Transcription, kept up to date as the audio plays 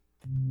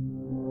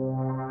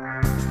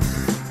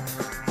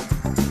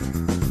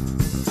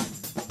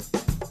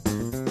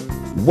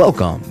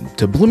Welcome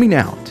to Blooming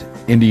Out,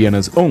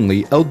 Indiana's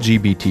only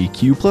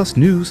LGBTQ plus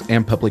news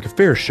and public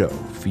affairs show,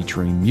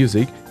 featuring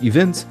music,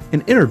 events,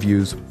 and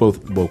interviews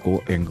both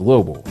local and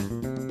global.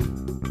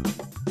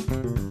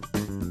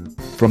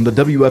 From the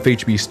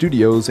WFHB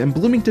studios in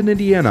Bloomington,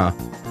 Indiana,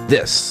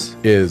 this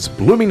is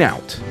Blooming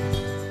Out.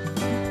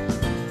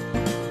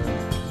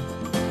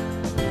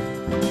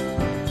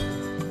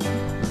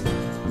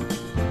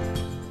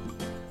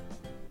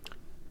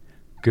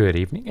 Good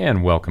evening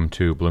and welcome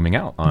to Blooming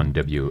Out on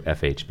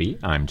WFHB.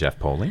 I'm Jeff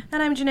Poley.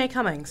 And I'm Janae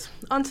Cummings.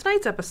 On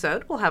tonight's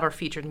episode, we'll have our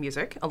featured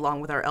music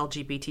along with our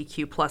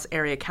LGBTQ plus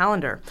area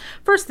calendar.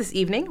 First this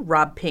evening,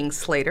 Rob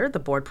Ping-Slater, the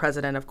board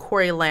president of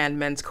Quarryland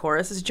Men's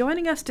Chorus, is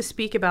joining us to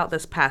speak about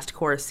this past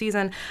chorus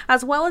season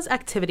as well as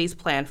activities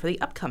planned for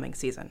the upcoming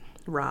season.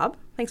 Rob,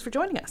 thanks for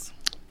joining us.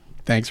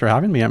 Thanks for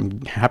having me.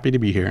 I'm happy to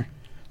be here.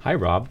 Hi,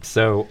 Rob.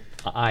 So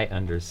I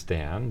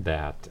understand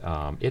that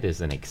it is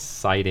an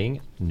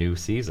exciting new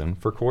season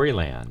for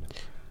Quarryland.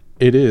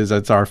 It is.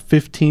 It's our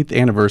 15th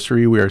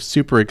anniversary. We are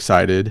super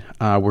excited.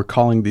 We're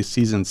calling this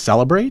season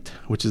Celebrate,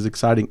 which is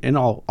exciting in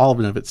all of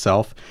it of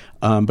itself,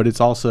 but it's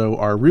also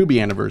our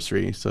Ruby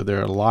anniversary. So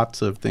there are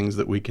lots of things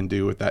that we can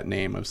do with that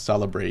name of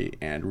Celebrate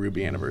and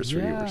Ruby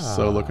anniversary. Yeah. We're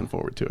so looking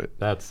forward to it.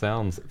 That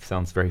sounds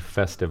very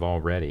festive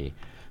already.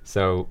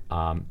 So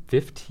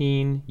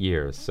 15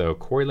 years. So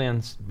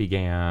Quarryland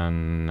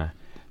began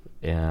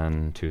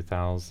in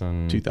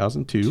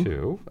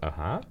 2002.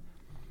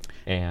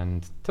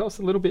 And tell us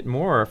a little bit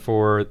more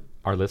for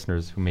our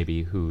listeners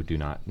who do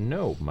not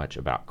know much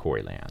about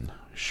Quarryland.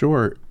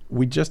 Sure.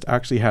 We just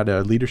actually had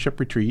a leadership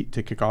retreat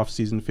to kick off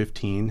season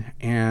 15,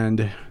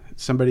 and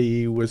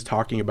somebody was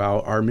talking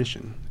about our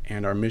mission.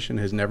 And our mission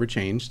has never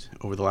changed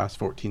over the last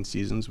 14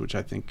 seasons, which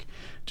I think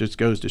just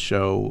goes to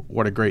show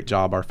what a great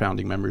job our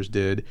founding members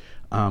did.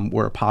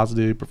 We're a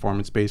positive,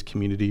 performance-based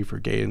community for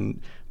gay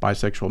and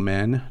bisexual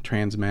men,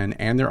 trans men,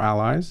 and their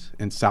allies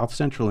in South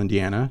Central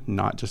Indiana,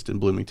 not just in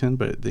Bloomington,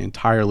 but the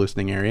entire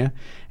listening area.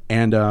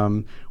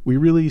 And we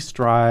really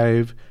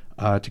strive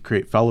to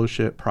create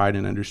fellowship, pride,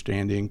 and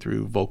understanding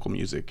through vocal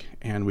music.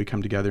 And we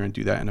come together and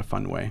do that in a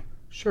fun way.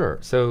 Sure.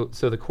 So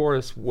the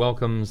chorus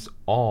welcomes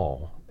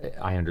all,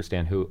 I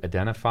understand, who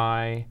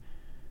identify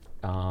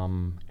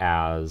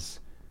as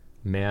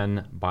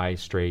men, bi,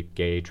 straight,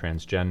 gay,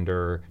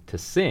 transgender to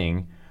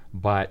sing,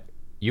 but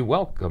you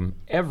welcome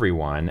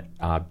everyone,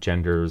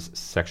 genders,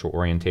 sexual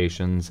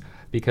orientations,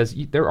 because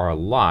there are a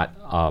lot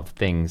of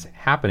things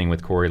happening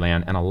with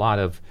Quarryland and a lot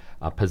of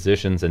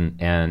positions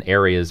and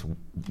areas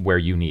where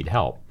you need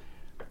help.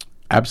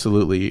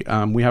 Absolutely.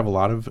 We have a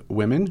lot of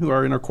women who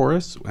are in our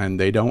chorus, and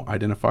they don't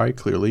identify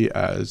clearly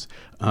as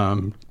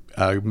a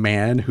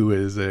man who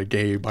is a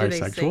gay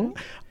bisexual.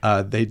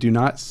 They do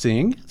not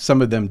sing.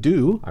 Some of them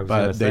do,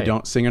 but they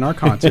don't sing in our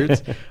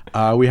concerts.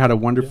 We had a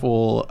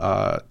wonderful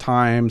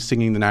time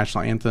singing the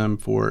national anthem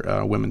for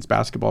a women's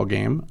basketball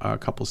game a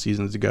couple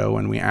seasons ago,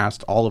 and we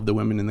asked all of the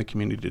women in the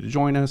community to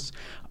join us.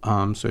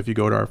 So if you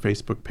go to our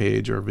Facebook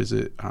page or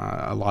visit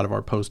a lot of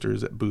our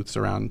posters at booths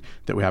around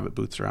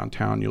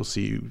town, you'll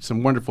see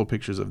some wonderful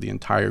pictures of the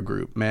entire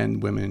group: men,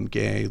 women,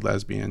 gay,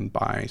 lesbian,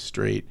 bi,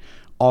 straight,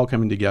 all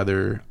coming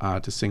together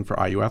to sing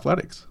for IU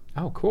athletics.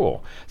 Oh,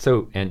 cool.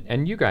 So,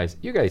 and you guys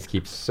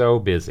keep so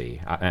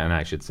busy, and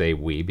I should say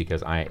we,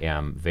 because I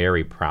am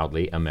very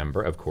proudly a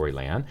member of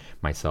Quarryland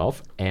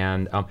myself.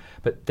 And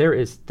but there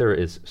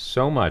is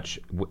so much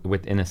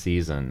within a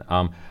season.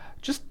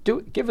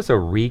 Give us a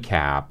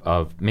recap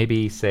of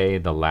maybe, say,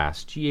 the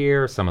last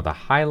year, some of the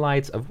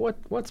highlights of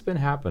what's been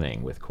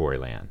happening with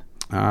Quarryland.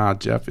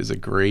 Jeff is a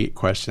great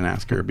question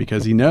asker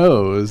because he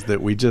knows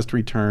that we just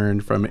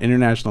returned from an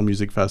International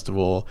Music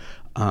Festival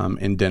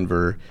in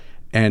Denver.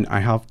 And I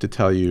have to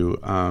tell you,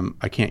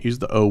 I can't use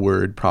the O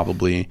word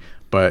probably,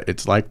 but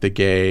it's like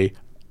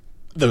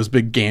those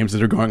big games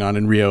that are going on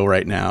in Rio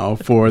right now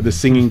for the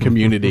singing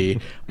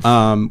community.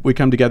 We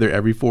come together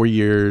every 4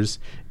 years.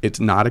 It's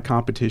not a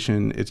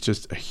competition. It's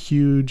just a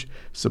huge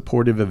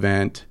supportive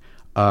event.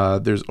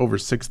 There's over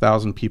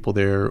 6,000 people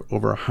there,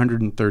 over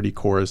 130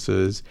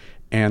 choruses.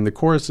 And the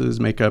choruses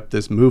make up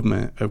this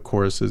movement of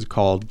choruses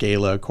called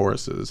gala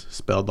choruses,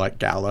 spelled like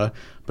gala,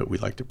 but we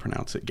like to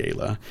pronounce it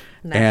gala.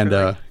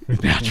 Naturally.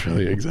 And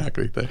naturally,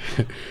 exactly.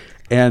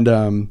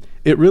 And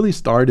it really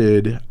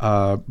started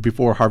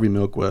before Harvey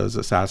Milk was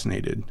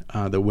assassinated.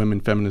 The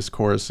women feminist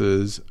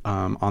choruses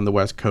on the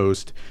West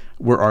Coast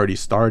were already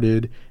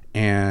started,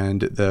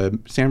 and the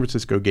San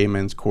Francisco Gay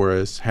Men's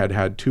Chorus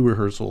had 2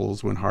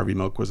 rehearsals when Harvey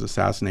Milk was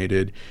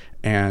assassinated,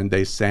 and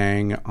they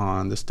sang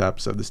on the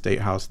steps of the State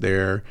House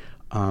there.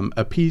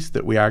 A piece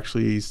that we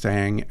actually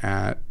sang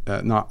at,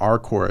 not our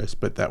chorus,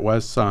 but that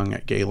was sung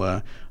at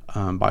Gala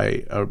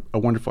by a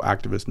wonderful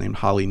activist named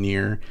Holly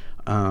Neer.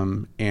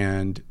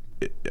 And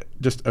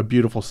just a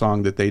beautiful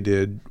song that they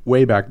did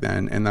way back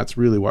then. And that's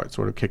really what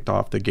sort of kicked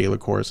off the Gala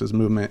choruses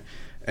movement.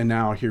 And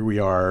now here we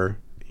are,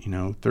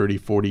 30,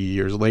 40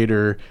 years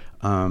later,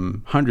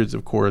 hundreds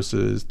of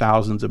choruses,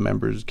 thousands of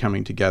members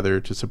coming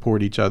together to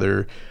support each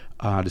other,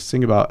 to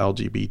sing about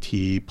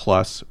LGBT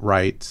plus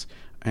rights.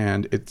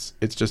 and it's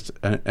just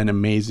an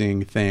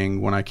amazing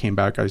thing. When I came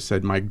back, I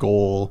said my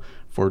goal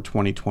for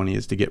 2020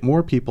 is to get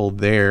more people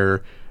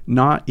there,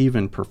 not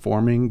even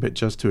performing, but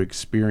just to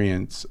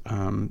experience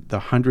the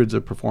hundreds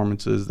of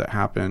performances that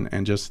happen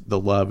and just the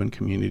love and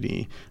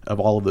community of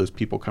all of those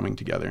people coming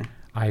together.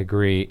 I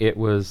agree. It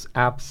was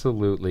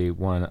absolutely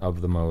one of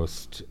the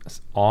most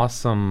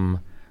awesome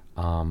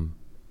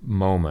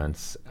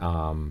moments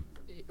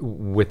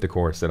with the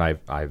chorus that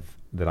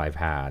I've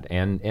had,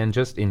 and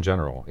just in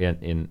general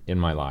in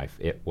my life.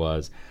 It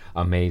was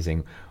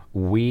amazing.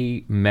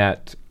 We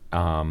met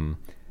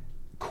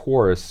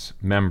chorus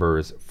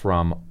members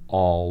from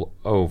all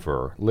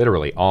over,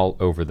 literally all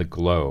over the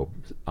globe.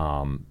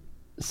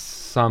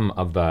 Some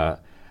of the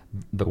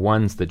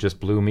ones that just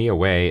blew me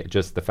away,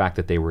 just the fact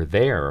that they were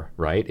there,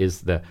 right,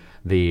 is the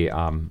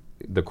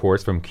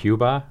chorus from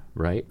Cuba,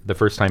 right? The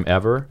first time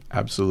ever.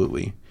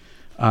 Absolutely.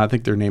 I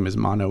think their name is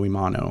Mano y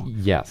Mano.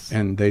 Yes.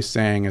 And they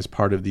sang as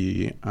part of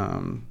the,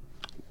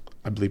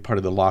 I believe, part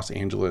of the Los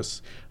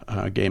Angeles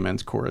gay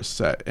men's chorus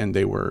set, and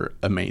they were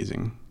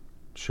amazing.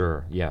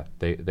 Sure, yeah,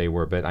 they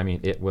were. But I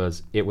mean, it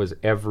was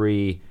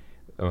every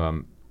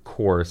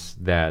chorus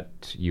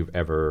that you've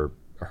ever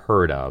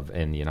heard of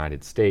in the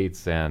United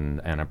States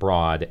and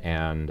abroad,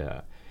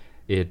 and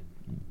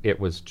it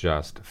was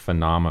just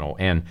phenomenal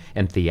and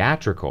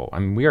theatrical. I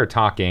mean, we are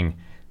talking,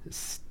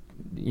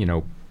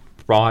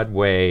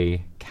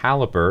 Broadway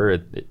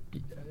caliber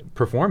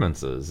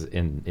performances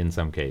in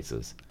some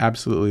cases.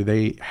 Absolutely.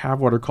 They have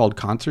what are called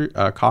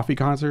coffee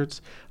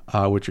concerts,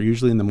 which are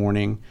usually in the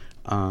morning.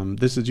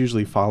 This is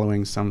usually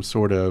following some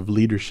sort of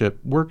leadership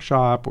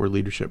workshop or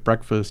leadership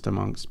breakfast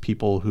amongst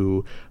people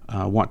who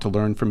want to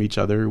learn from each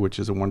other, which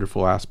is a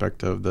wonderful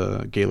aspect of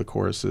the gala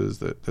choruses,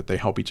 that they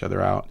help each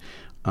other out.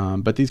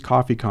 But these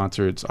coffee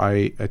concerts,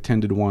 I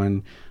attended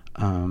one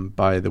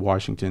by the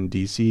Washington,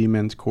 D.C.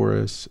 Men's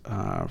Chorus.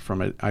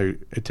 I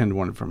attended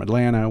one from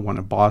Atlanta, one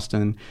in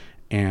Boston,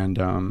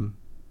 and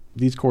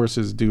these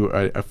choruses do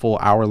a full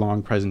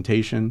hour-long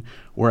presentation,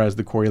 whereas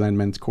the Quarryland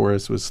Men's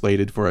Chorus was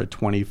slated for a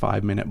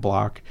 25-minute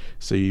block.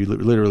 So you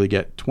literally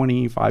get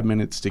 25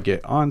 minutes to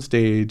get on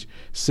stage,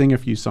 sing a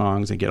few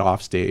songs, and get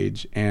off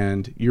stage.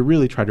 And you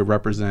really try to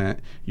represent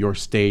your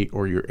state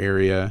or your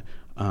area,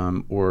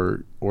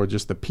 or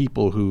just the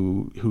people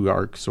who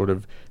are sort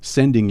of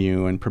sending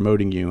you and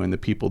promoting you, and the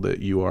people that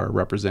you are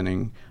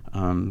representing,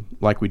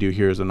 like we do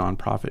here as a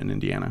nonprofit in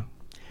Indiana.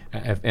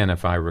 And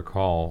if I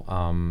recall,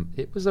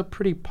 it was a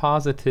pretty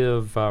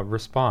positive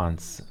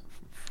response.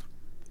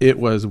 It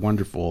was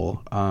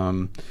wonderful.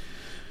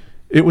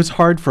 It was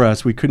hard for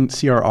us. We couldn't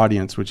see our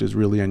audience, which is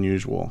really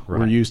unusual. Right.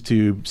 We're used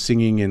to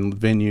singing in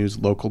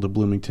venues local to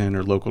Bloomington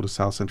or local to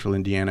South Central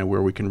Indiana,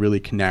 where we can really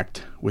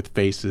connect with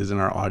faces in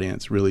our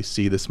audience, really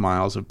see the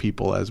smiles of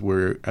people as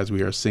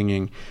we are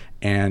singing.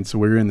 And so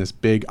we were in this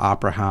big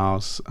opera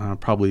house,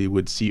 probably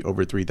would seat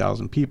over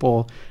 3,000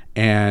 people,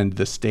 and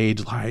the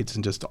stage lights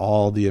and just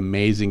all the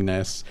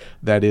amazingness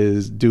that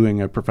is doing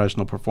a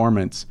professional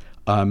performance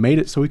made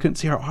it so we couldn't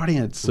see our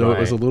audience. So Right. It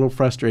was a little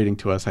frustrating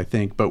to us, I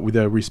think. But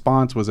the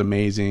response was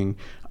amazing.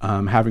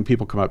 Having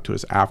people come up to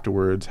us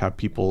afterwards, have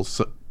people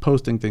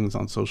posting things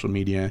on social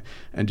media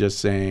and just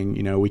saying,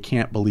 we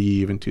can't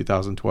believe in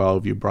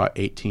 2012 you brought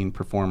 18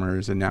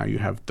 performers and now you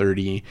have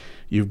 30.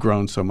 You've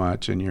grown so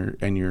much, and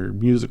your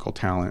musical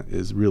talent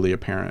is really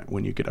apparent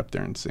when you get up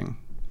there and sing.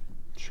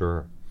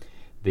 Sure.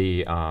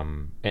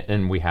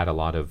 And we had a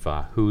lot of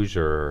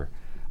Hoosier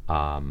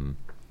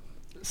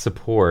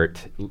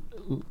support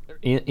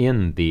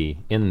in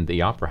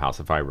the Opera House,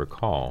 if I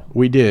recall.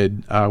 We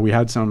did. We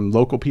had some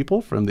local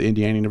people from the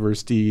Indiana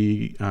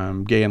University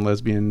Gay and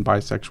Lesbian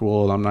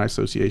Bisexual Alumni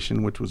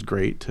Association, which was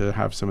great to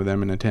have some of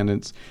them in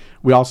attendance.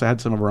 We also had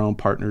some of our own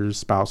partners,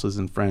 spouses,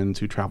 and friends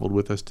who traveled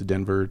with us to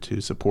Denver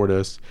to support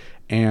us.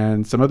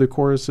 And some other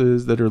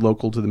choruses that are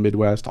local to the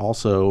Midwest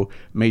also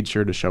made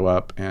sure to show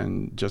up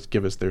and just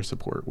give us their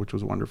support, which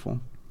was wonderful.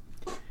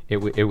 It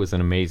was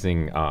an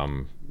amazing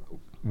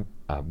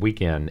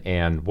weekend,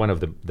 and one of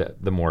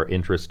the more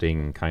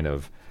interesting kind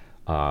of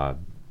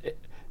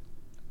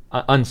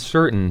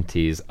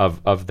uncertainties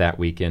of that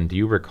weekend. Do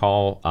you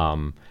recall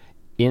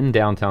in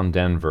downtown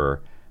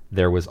Denver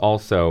there was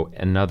also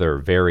another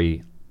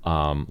very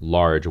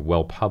large,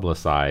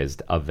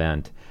 well-publicized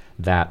event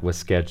that was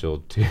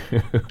scheduled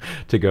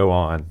to go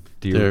on?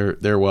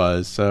 There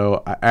was.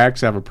 So I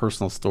actually have a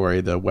personal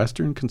story. The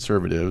Western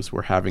Conservatives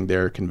were having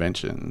their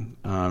convention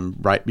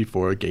right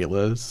before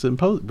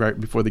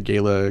the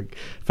Gala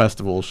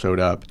Festival showed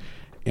up.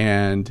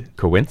 And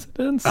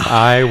coincidence?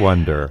 I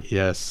wonder.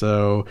 Yes.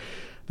 So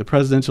the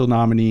presidential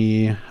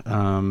nominee,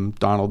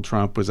 Donald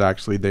Trump, was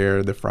actually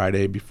there the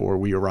Friday before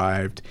we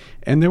arrived.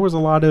 And there was a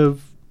lot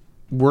of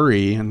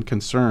worry and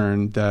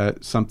concern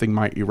that something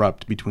might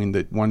erupt between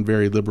the one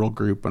very liberal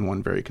group and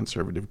one very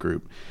conservative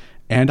group.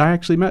 And I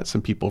actually met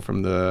some people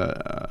from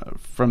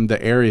the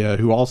area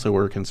who also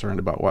were concerned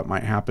about what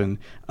might happen.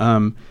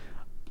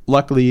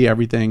 Luckily,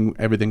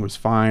 everything was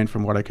fine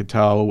from what I could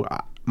tell.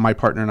 My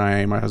partner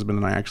and my husband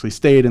and I actually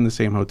stayed in the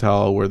same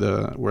hotel where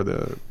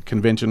the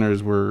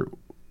conventioners were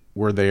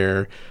were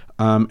there.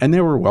 And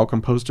there were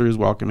welcome posters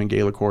welcoming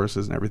gala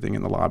choruses and everything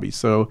in the lobby.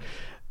 So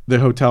the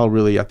hotel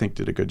really, I think,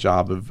 did a good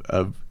job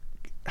of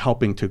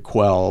helping to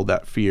quell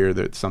that fear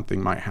that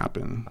something might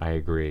happen. I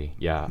agree.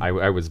 Yeah,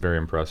 I was very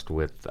impressed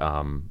with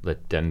the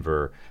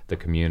Denver, the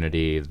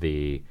community,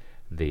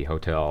 the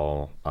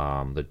hotel,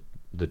 the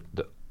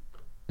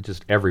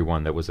just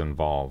everyone that was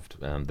involved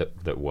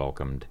that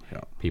welcomed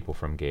people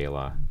from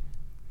gala.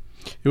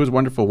 It was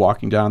wonderful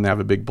walking down. They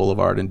have a big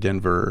boulevard in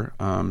Denver,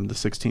 the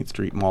 16th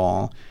Street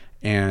Mall,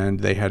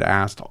 and they had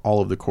asked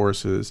all of the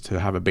choruses to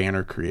have a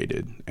banner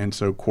created. And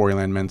so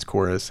Quarryland Men's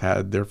Chorus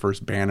had their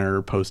first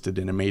banner posted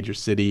in a major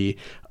city,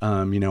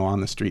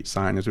 on the street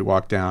sign as we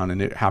walked down,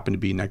 and it happened to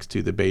be next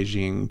to the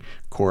Beijing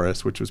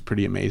chorus, which was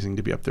pretty amazing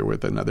to be up there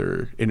with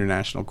another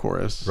international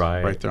chorus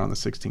right there on the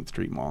 16th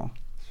Street Mall.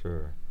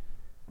 Sure.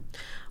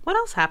 What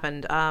else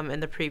happened in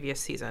the previous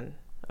season,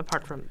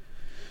 apart from...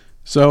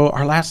 So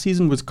our last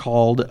season was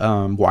called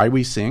Why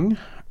We Sing,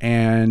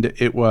 and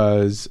it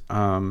was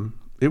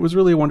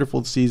really a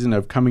wonderful season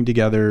of coming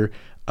together.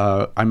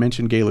 I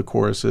mentioned gala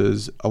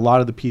choruses. A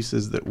lot of the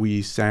pieces that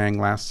we sang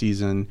last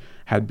season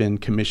had been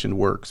commissioned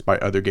works by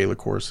other gala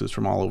choruses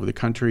from all over the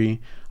country.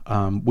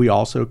 We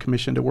also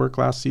commissioned a work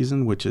last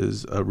season, which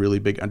is a really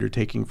big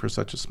undertaking for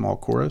such a small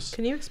chorus.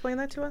 Can you explain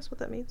that to us, what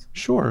that means?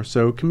 Sure.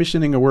 So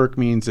commissioning a work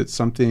means it's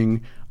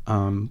something...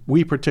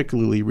 we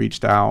particularly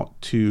reached out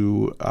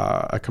to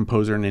a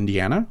composer in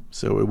Indiana,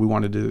 so we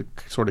wanted to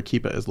sort of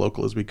keep it as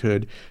local as we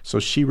could. So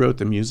she wrote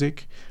the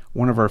music.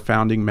 One of our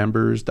founding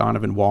members,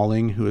 Donovan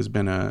Walling, who has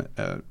been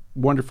a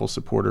wonderful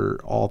supporter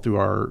all through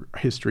our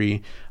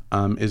history,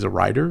 is a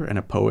writer and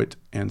a poet,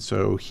 and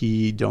so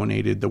he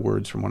donated the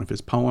words from one of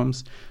his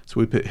poems. So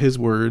we put his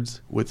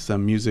words with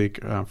some music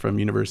from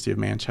University of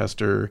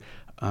Manchester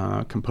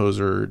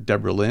composer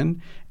Deborah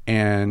Lynn,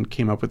 and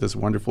came up with this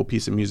wonderful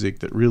piece of music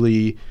that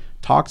really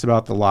talks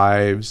about the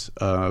lives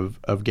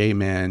of gay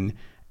men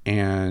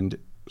and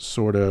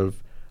sort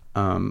of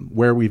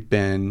where we've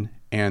been,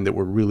 and that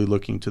we're really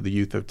looking to the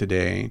youth of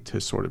today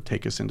to sort of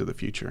take us into the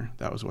future.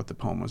 That was what the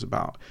poem was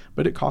about.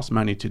 But it costs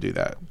money to do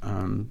that.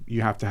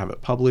 You have to have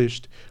it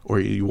published, or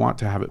you want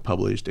to have it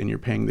published, and you're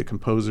paying the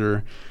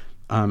composer.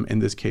 In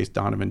this case,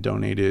 Donovan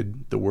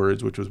donated the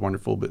words, which was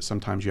wonderful, but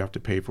sometimes you have to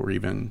pay for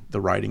even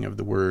the writing of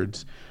the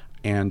words.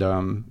 And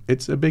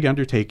it's a big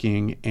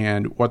undertaking,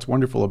 and what's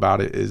wonderful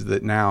about it is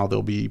that now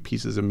there'll be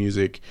pieces of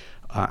music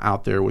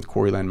out there with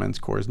Quarryland Men's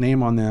Chorus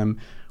name on them.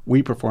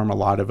 We perform a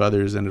lot of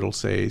others, and it'll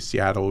say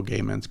Seattle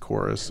Gay Men's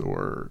Chorus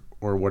or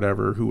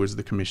whatever, who was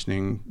the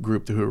commissioning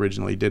group who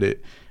originally did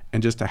it.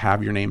 And just to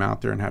have your name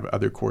out there and have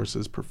other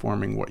choruses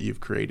performing what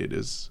you've created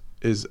is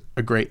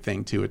a great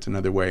thing, too. It's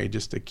another way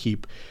just to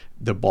keep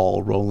the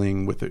ball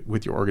rolling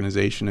with your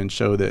organization and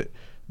show that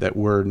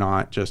we're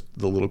not just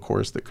the little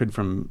chorus that could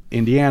from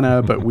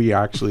Indiana, but we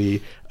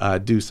actually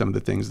do some of the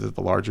things that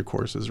the larger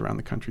choruses around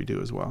the country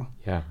do as well.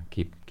 Yeah,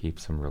 keep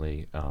some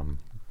really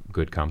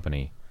good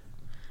company.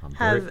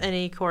 Have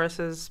any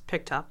choruses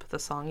picked up the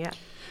song yet?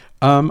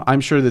 I'm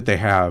sure that they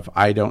have.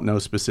 I don't know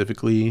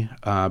specifically,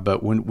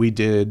 but when we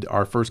did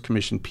our first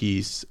commission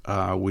piece,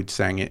 we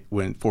sang it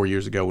 4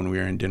 years ago when we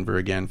were in Denver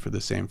again for the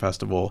same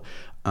festival,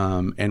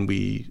 and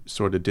we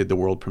sort of did the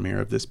world premiere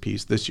of this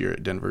piece this year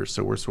at Denver.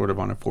 So we're sort of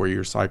on a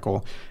 4-year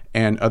cycle,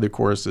 and other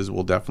choruses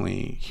will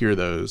definitely hear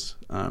those,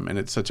 and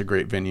it's such a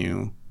great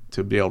venue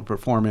to be able to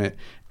perform it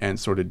and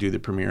sort of do the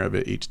premiere of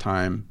it each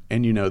time.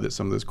 And you know that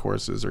some of those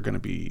choruses are going to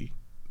be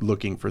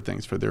looking for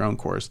things for their own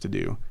chorus to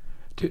do.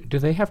 Do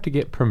they have to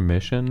get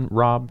permission,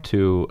 Rob,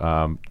 to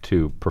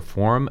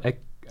perform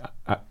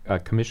a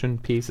commission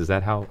piece? Is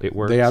that how it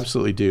works? They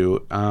absolutely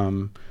do.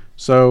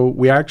 So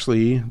we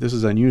actually, this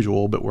is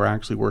unusual, but we're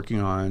actually working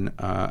on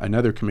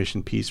another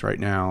commission piece right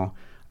now,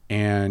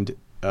 and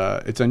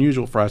it's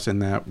unusual for us in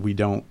that we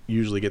don't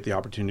usually get the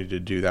opportunity to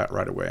do that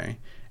right away.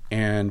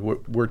 And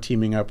we're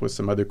teaming up with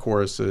some other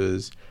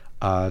choruses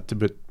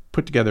to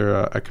put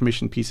together a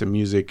commission piece of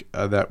music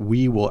that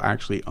we will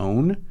actually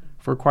own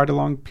for quite a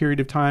long period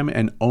of time,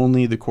 and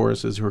only the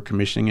choruses who are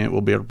commissioning it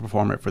will be able to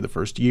perform it for the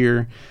first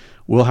year.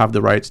 We'll have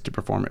the rights to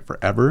perform it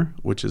forever,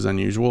 which is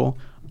unusual.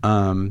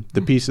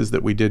 The pieces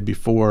that we did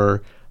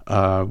before,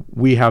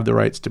 we have the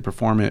rights to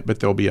perform it,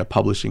 but there'll be a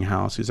publishing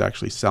house who's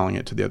actually selling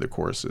it to the other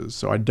choruses.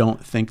 So I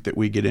don't think that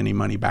we get any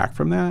money back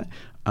from that,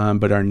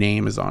 but our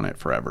name is on it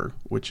forever,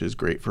 which is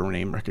great for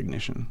name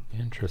recognition.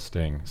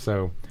 Interesting.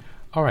 So,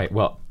 all right,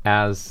 well,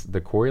 as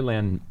the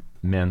Quarryland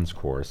Men's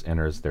Chorus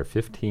enters their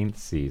 15th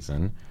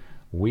season,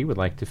 we would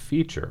like to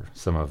feature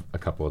a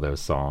couple of those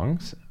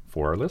songs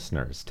for our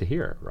listeners to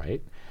hear,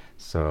 right?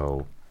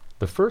 So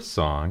the first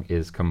song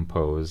is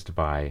composed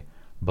by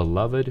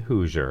beloved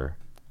Hoosier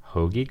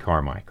Hoagie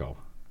Carmichael.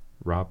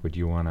 Rob, would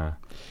you want to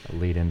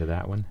lead into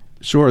that one?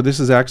 Sure. This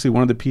is actually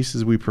one of the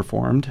pieces we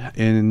performed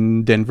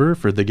in Denver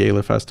for the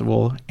Gala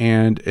Festival,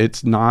 and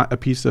it's not a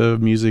piece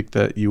of music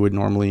that you would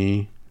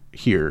normally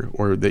hear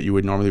or that you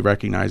would normally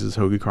recognize as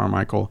Hoagie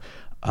Carmichael.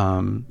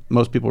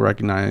 Most people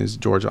recognize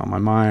Georgia on My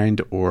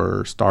Mind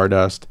or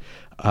Stardust.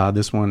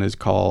 This one is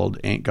called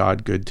Ain't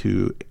God Good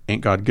to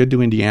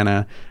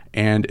Indiana,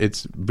 And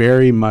it's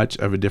very much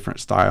of a different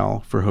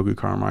style for Hoagie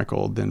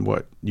Carmichael than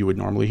what you would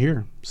normally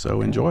hear.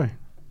 So enjoy.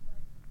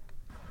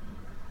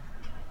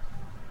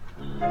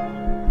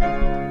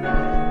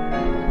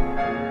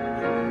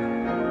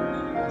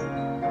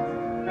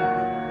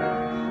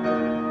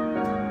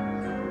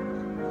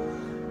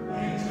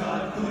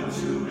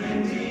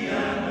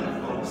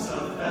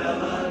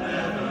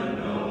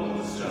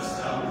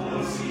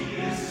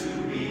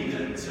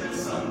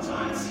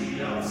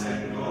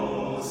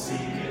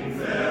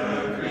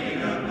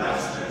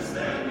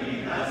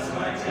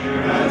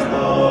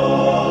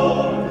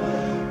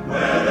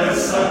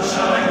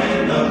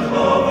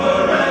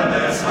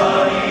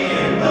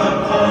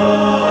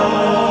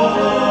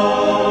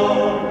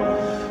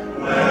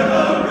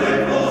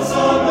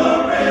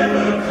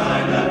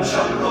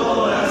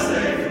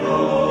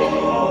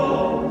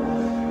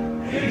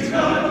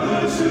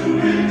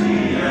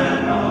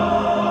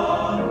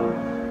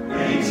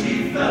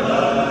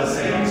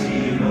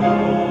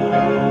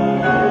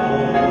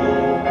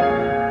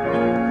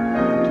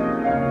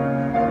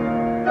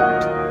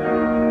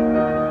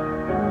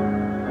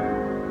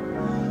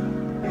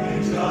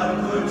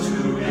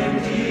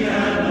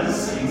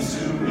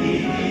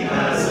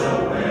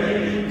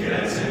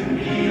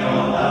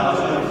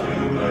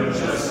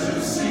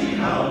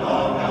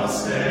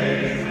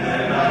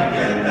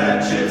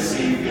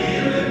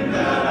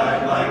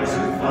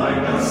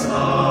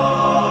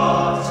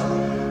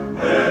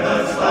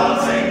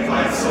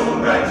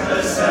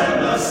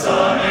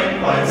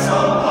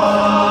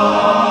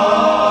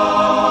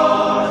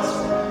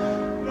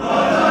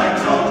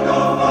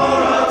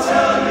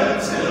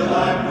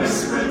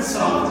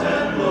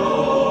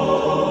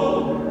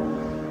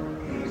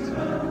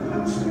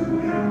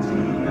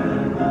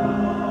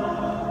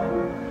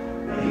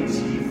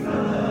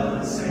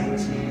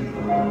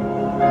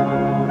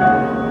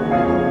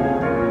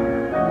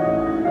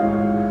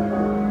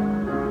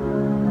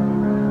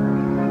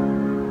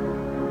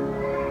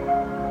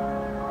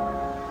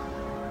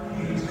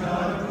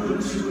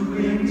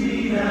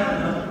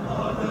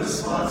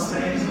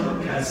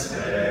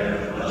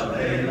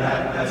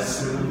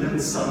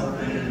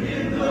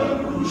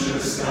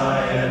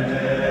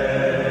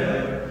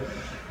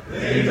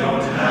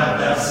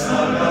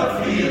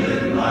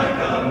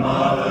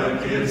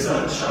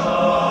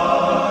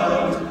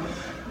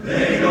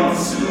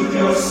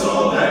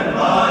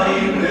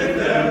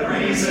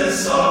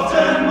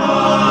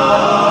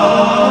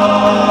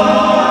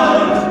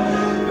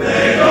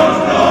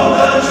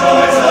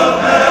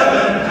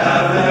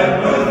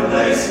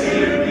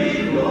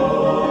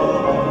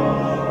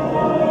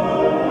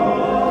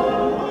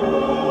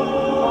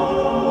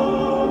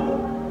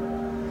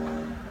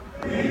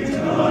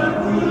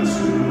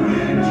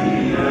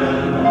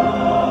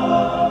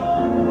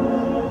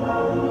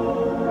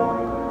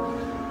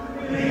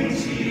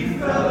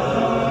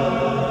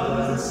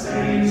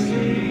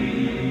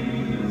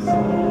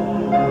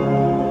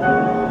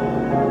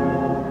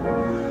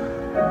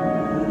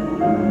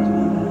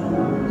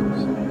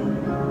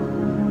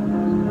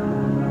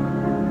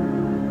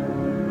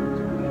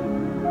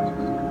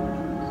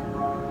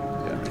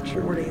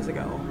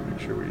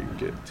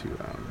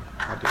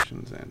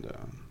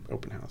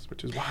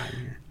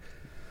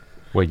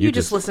 Well, you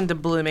just listened to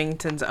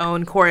Bloomington's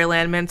own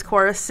Quarryland Men's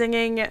Chorus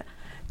singing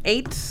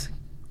 8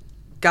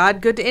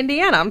 God Good to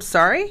Indiana. I'm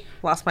sorry.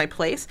 Lost my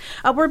place.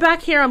 We're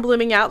back here on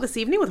Blooming Out this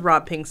evening with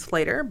Rob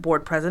Ping-Slater,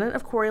 board president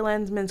of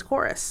Quarryland's Men's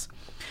Chorus.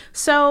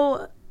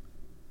 So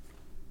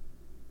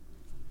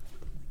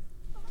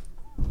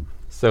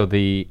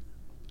the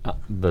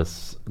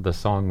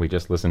song we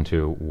just listened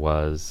to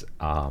was,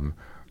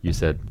 you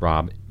said,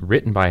 Rob,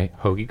 written by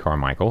Hoagie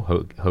Carmichael.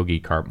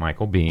 Hoagie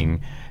Carmichael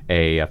being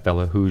a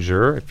fellow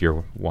Hoosier. If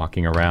you're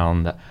walking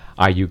around the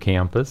IU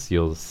campus,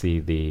 you'll see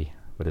the,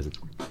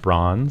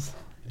 bronze?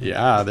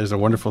 Yeah, there's a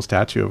wonderful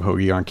statue of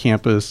Hoagie on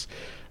campus.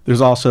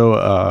 There's also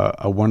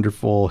a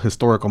wonderful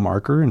historical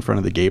marker in front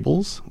of the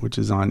Gables, which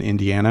is on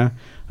Indiana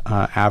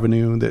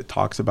Avenue, that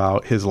talks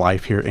about his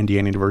life here at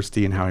Indiana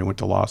University and how he went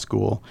to law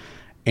school.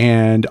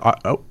 And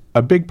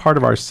a big part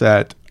of our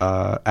set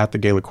at the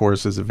Gala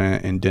Choruses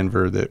event in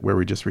Denver, where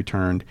we just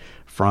returned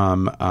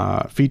from,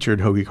 featured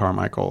Hoagie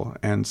Carmichael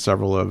and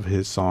several of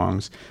his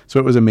songs. So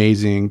it was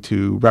amazing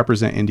to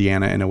represent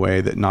Indiana in a way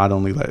that not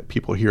only let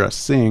people hear us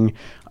sing,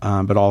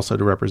 but also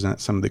to represent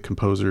some of the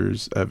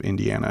composers of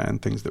Indiana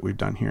and things that we've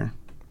done here.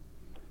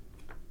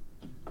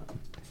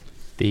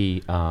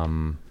 The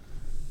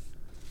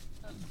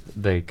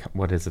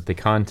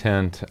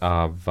content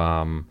of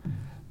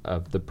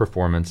the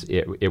performance,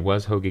 it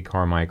was Hoagie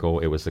Carmichael.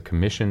 It was a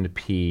commissioned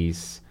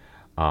piece.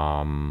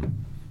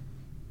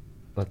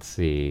 Let's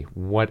see,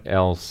 what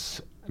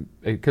else?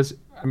 Because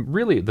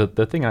really,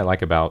 the thing I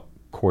like about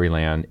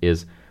Quarryland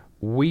is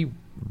we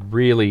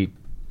really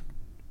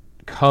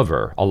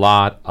cover a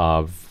lot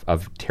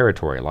of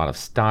territory, a lot of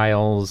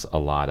styles, a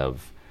lot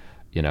of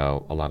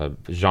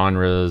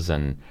genres,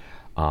 and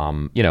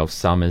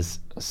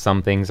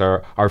some things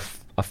are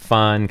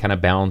fun, kind of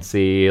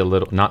bouncy, a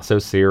little not so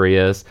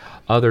serious.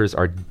 Others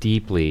are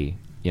deeply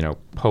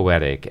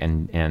poetic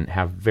and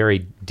have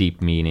very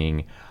deep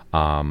meaning.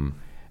 Talk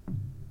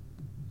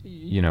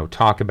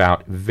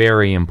about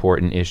very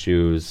important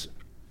issues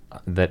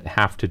that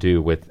have to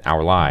do with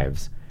our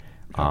lives.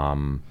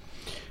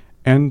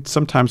 And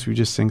sometimes we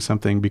just sing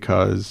something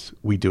because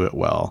we do it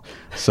well.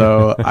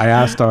 So I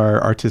asked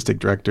our artistic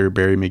director,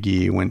 Barry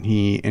McGee, when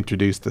he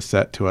introduced the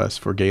set to us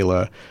for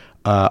Gala,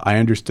 I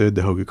understood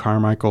the Hoagie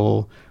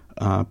Carmichael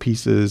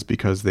pieces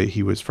because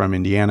he was from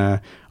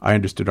Indiana. I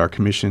understood our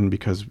commission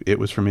because it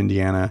was from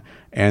Indiana.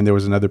 And there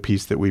was another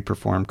piece that we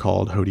performed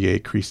called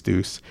Hodie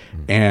Christus.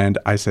 And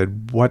I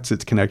said, what's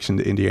its connection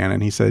to Indiana?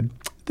 And he said,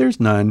 there's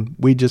none.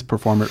 We just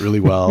perform it really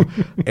well.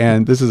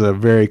 And this is a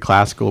very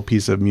classical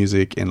piece of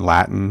music in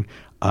Latin.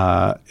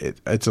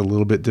 It's a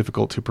little bit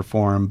difficult to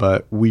perform,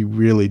 but we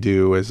really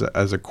do, as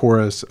a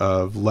chorus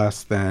of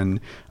less than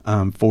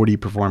 40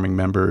 performing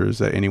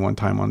members at any one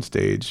time on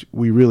stage,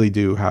 we really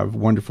do have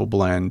wonderful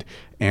blend,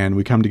 and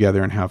we come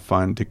together and have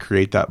fun to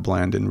create that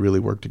blend and really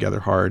work together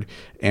hard.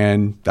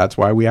 And that's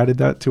why we added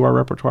that to our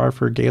repertoire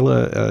for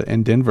Gala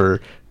in Denver,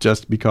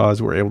 just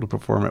because we're able to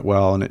perform it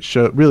well, and it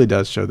really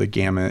does show the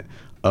gamut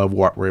of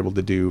what we're able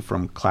to do,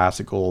 from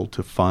classical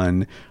to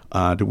fun.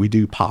 We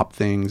do pop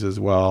things as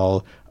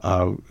well,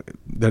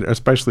 that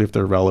especially if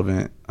they're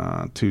relevant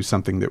to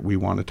something that we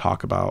want to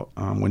talk about.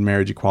 When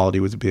marriage equality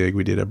was big,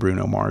 we did a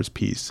Bruno Mars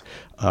piece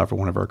for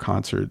one of our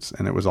concerts,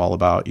 and it was all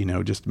about,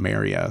 just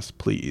marry us,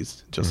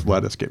 please. Just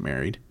let us get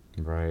married.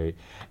 Right.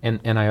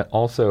 And I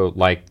also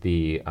like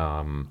the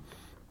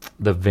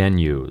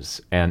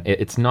venues, and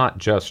it's not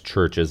just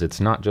churches, it's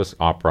not just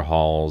opera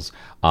halls.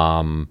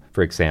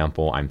 For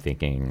example, I'm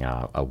thinking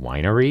a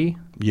winery.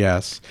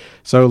 Yes.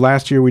 So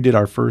last year we did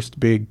our first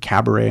big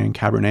cabaret and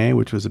cabernet,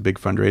 which was a big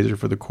fundraiser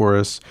for the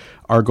chorus.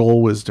 Our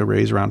goal was to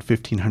raise around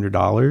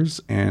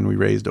 $1,500, and we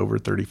raised over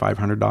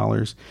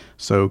 $3,500.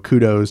 So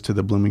kudos to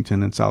the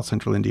Bloomington and South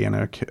Central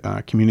Indiana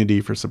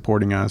community for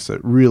supporting us. It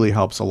really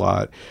helps a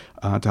lot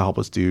to help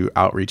us do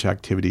outreach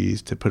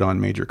activities, to put on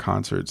major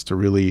concerts, to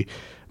really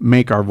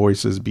make our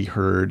voices be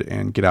heard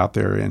and get out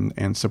there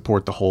and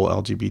support the whole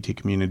LGBT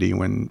community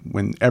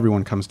when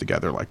everyone comes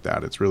together like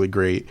that. It's really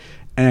great.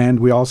 And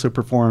we also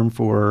perform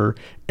for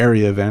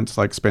area events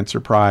like Spencer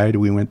Pride.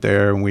 We went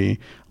there and we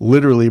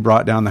literally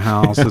brought down the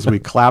house as we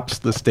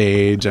collapsed the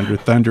stage under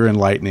thunder and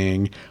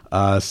lightning,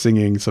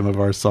 singing some of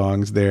our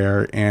songs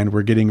there. And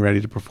we're getting ready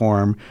to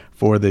perform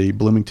for the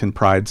Bloomington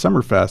Pride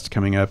Summerfest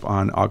coming up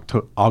on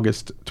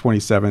August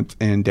 27th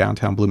in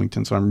downtown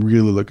Bloomington. So I'm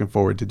really looking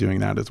forward to doing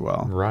that as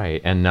well.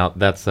 Right. And now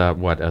that's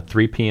a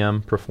 3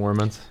 p.m.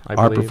 performance, I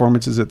Our believe?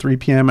 performance is at 3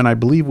 p.m. And I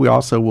believe we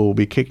also will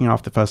be kicking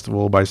off the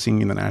festival by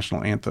singing the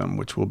national anthem,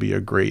 which will be a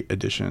great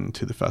addition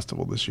to the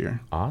festival this year.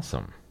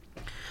 Awesome.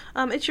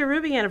 It's your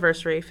Ruby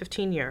anniversary,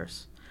 15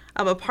 years.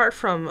 Apart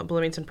from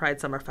Bloomington Pride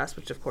Summerfest,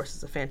 which of course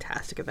is a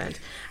fantastic event,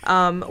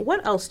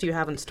 what else do you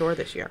have in store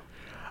this year?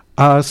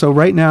 So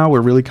right now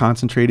we're really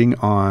concentrating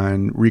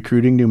on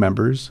recruiting new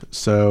members.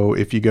 So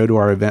if you go to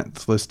our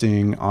events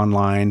listing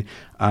online,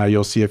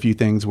 you'll see a few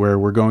things where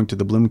we're going to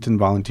the Bloomington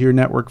Volunteer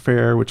Network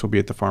Fair, which will be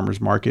at the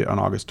Farmers Market on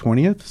August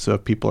 20th. So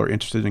if people are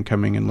interested in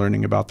coming and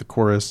learning about the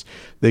chorus,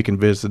 they can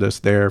visit us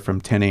there from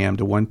 10 a.m.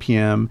 to 1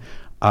 p.m.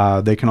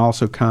 They can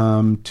also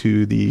come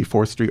to the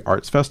 4th Street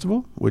Arts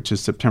Festival, which is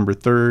September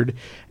 3rd.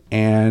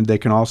 And they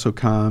can also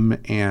come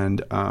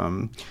and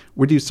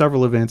we do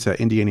several events at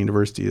Indiana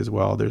University as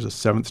well. There's a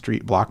 7th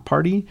Street Block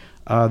Party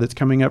that's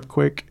coming up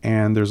quick.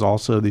 And there's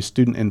also the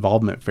Student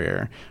Involvement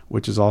Fair,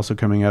 which is also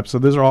coming up. So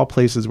those are all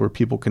places where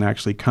people can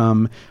actually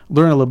come,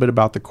 learn a little bit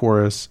about the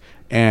chorus.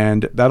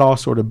 And that all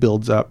sort of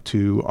builds up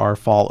to our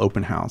fall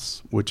open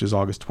house, which is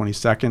August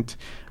 22nd.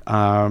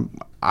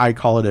 I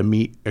call it a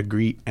meet, a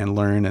greet, and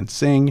learn and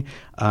sing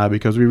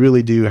because we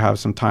really do have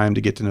some time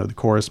to get to know the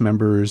chorus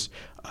members,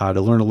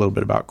 to learn a little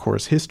bit about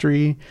chorus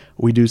history.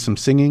 We do some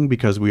singing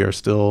because we are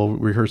still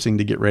rehearsing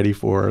to get ready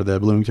for the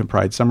Bloomington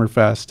Pride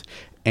Summerfest.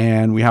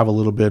 And we have a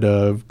little bit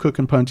of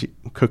cooking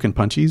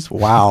punchies.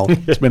 Wow,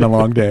 it's been a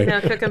long day.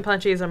 Yeah, cooking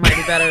punchies are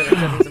mighty better than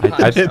cooking some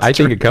punch. I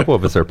think a couple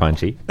of us are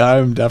punchy.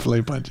 I'm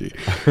definitely punchy.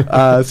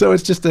 So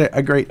it's just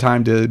a great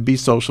time to be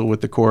social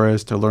with the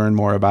chorus, to learn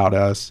more about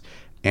us.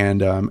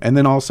 And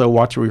then also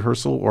watch a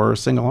rehearsal or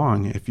sing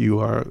along if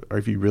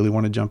you really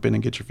want to jump in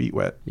and get your feet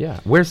wet. Yeah.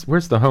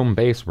 Where's the home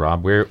base,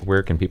 Rob?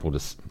 Where can people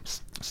just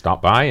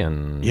stop by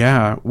and?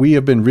 Yeah, we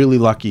have been really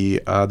lucky.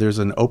 There's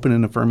an open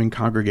and affirming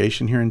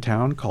congregation here in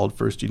town called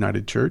First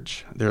United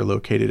Church. They're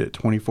located at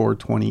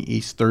 2420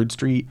 East 3rd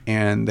Street,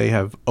 and they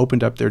have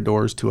opened up their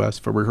doors to us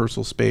for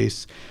rehearsal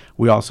space.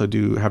 We also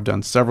have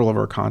done several of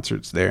our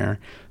concerts there.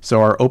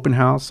 So our open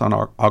house on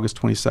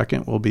August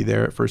 22nd will be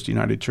there at First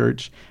United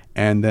Church.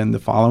 And then the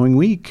following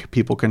week,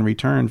 people can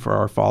return for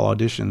our fall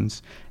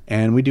auditions.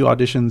 And we do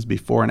auditions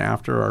before and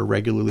after our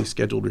regularly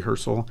scheduled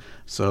rehearsal.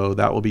 So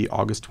that will be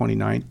August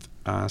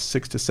 29th,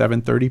 6 to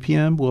 7:30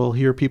 p.m. We'll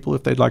hear people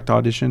if they'd like to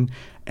audition.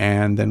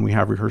 And then we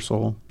have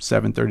rehearsal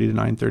 7:30 to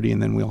 9:30.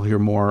 And then we'll hear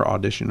more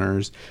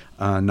auditioners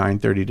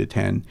 9:30 to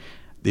 10.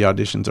 The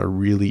auditions are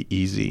really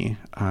easy.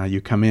 You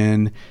come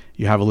in,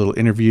 You have a little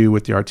interview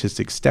with the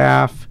artistic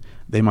staff.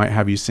 They might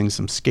have you sing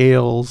some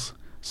scales,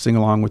 sing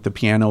along with the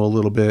piano a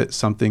little bit,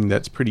 something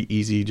that's pretty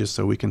easy just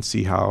so we can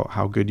see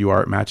how good you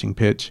are at matching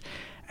pitch.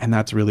 And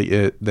that's really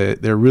it.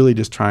 They're really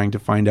just trying to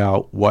find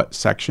out what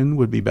section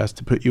would be best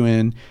to put you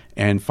in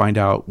and find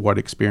out what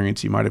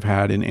experience you might have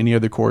had in any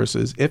other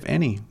choruses, if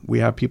any. We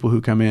have people who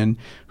come in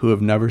who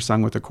have never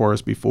sung with a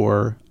chorus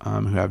before,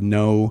 who have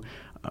no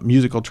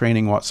musical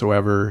training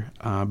whatsoever,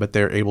 but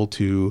they're able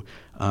to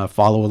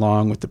follow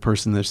along with the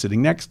person they're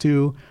sitting next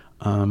to,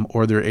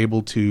 or they're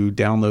able to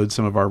download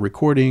some of our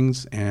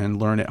recordings and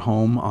learn at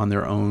home on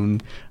their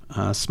own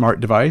smart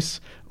device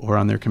or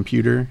on their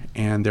computer,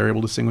 and they're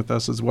able to sing with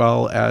us as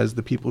well as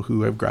the people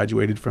who have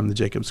graduated from the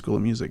Jacobs School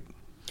of Music.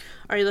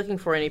 Are you looking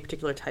for any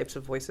particular types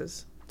of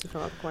voices to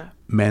fill out the choir?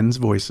 Men's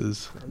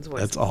voices. Men's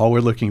voices. That's all we're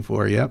looking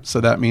for, yep. So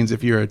that means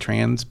if you're a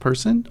trans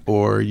person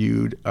or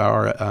you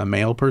are a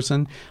male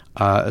person,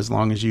 as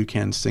long as you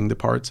can sing the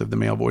parts of the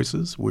male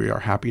voices, we are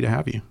happy to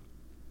have you.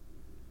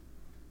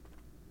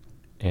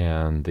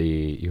 And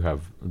you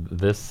have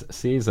this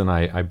season,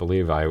 I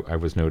believe I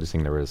was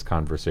noticing there was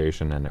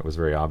conversation, and it was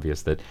very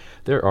obvious that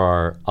there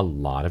are a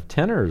lot of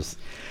tenors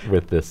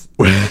with this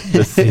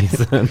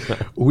season.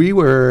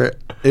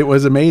 It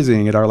was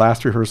amazing. At our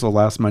last rehearsal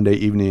last Monday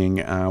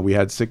evening, we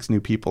had 6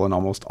 new people, and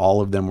almost all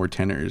of them were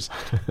tenors.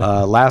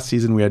 Last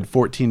season, we had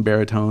 14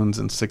 baritones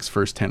and 6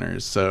 first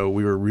tenors, so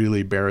we were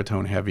really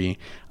baritone heavy.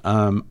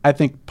 I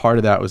think part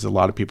of that was a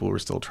lot of people were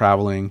still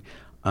traveling.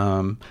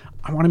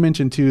 I want to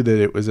mention, too, that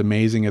it was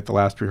amazing at the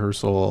last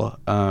rehearsal.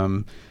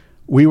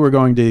 We were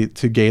going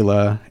to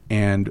gala,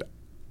 and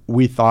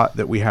we thought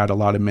that we had a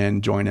lot of men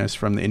join us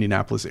from the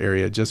Indianapolis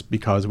area just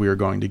because we were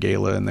going to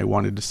gala and they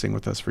wanted to sing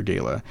with us for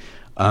gala.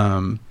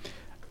 I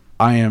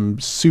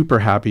am super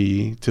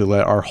happy to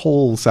let our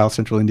whole South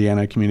Central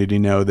Indiana community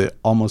know that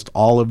almost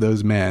all of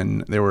those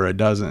men, there were a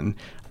dozen,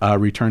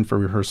 returned for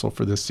rehearsal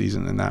for this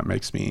season, and that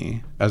makes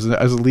me, as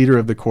a leader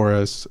of the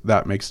chorus,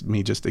 that makes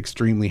me just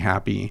extremely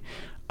happy.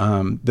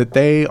 That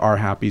they are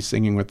happy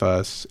singing with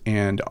us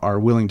and are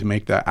willing to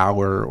make that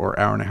hour or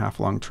hour and a half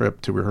long trip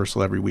to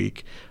rehearsal every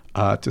week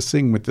to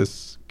sing with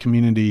this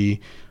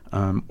community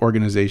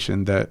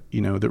organization that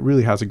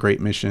really has a great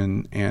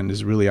mission and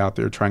is really out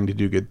there trying to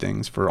do good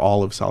things for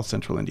all of South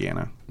Central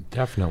Indiana.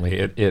 Definitely,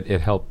 it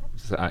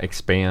helps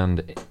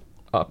expand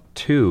up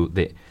to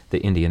the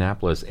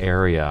Indianapolis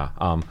area.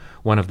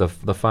 One of the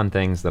fun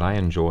things that I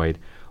enjoyed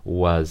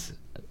was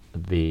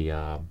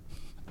the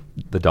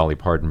Dolly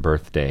Parton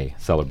birthday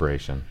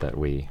celebration that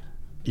we...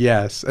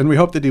 Yes, and we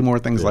hope to do more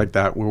things like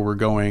that where we're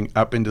going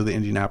up into the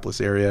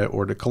Indianapolis area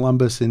or to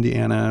Columbus,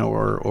 Indiana,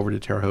 or over to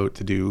Terre Haute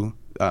to do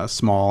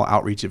small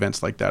outreach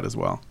events like that as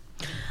well.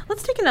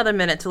 Let's take another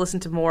minute to listen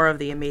to more of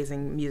the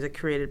amazing music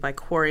created by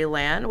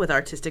Quarryland with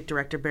artistic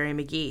director Barry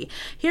McGee.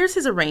 Here's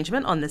his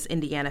arrangement on this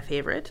Indiana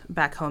favorite,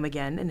 Back Home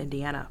Again in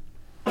Indiana.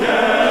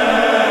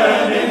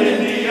 Again in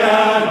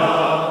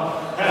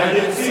Indiana, and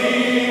it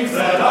seems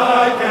that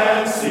I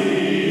can see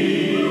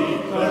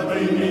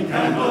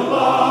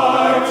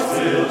candlelight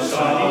still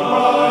shining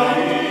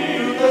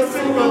bright, the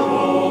single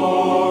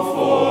hope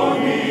for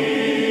me.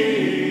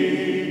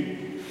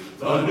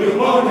 The new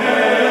mown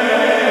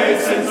hay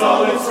sends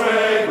all its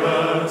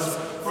fragrance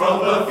from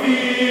the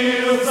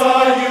fields I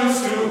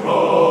used to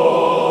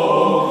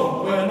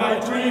roam. When I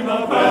dream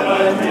about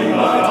the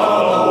Wabash,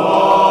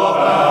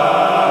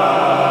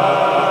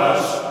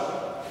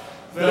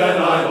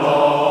 then I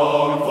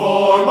long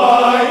for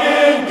my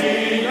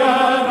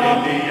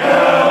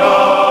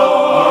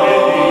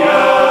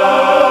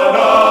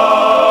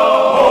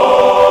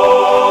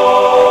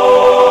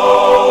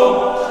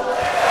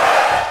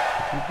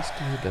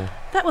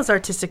That was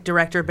artistic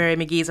director Barry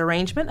McGee's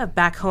arrangement of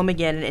Back Home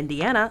Again in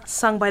Indiana,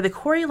 sung by the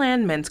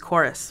Quarryland Men's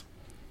Chorus.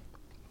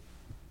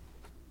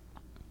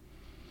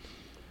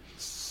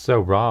 So,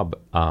 Rob,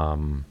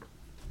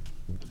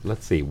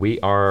 let's see.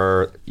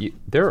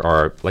 There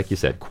are, like you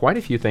said, quite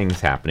a few things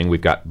happening.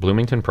 We've got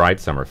Bloomington Pride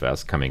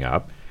Summerfest coming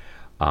up.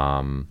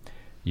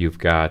 You've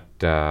got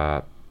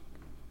the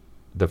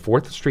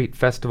 4th Street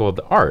Festival of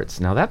the Arts.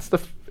 Now,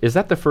 is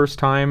that the first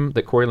time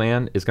that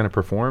Quarryland is going to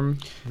perform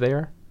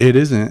there? It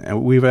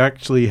isn't. We've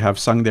actually have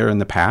sung there in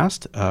the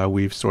past.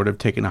 We've sort of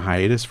taken a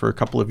hiatus for a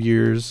couple of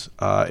years.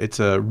 It's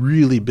a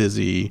really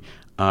busy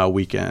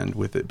weekend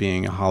with it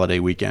being a holiday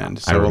weekend.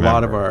 So a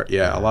lot of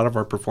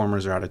our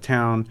performers are out of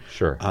town.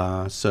 Sure.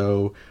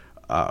 So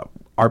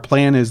our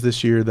plan is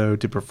this year, though,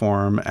 to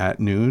perform at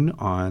noon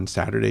on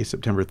Saturday,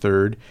 September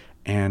 3rd.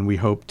 And we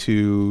hope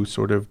to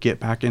sort of get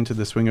back into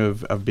the swing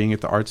of being at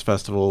the Arts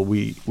Festival.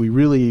 We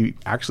really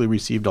actually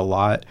received a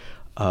lot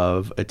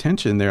of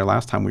attention there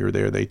last time we were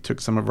there. They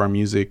took some of our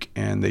music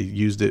and they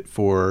used it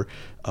for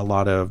a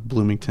lot of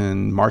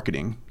Bloomington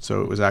marketing.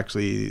 So it was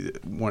actually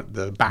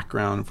the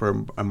background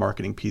for a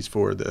marketing piece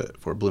for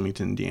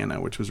Bloomington,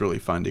 Indiana, which was really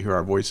fun to hear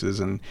our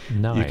voices. And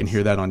nice. You can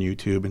hear that on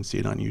YouTube and see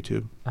it on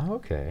YouTube. Oh,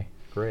 okay.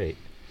 Great.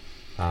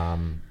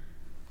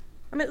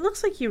 It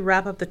looks like you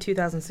wrap up the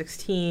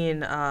 2016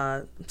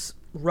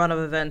 run of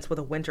events with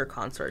a winter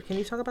concert. Can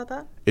you talk about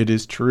that? It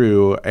is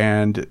true.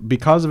 And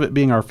because of it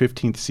being our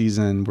 15th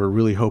season, we're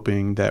really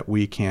hoping that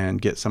we can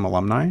get some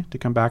alumni to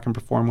come back and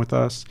perform with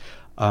us.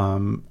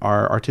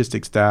 Our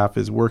artistic staff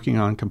is working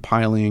on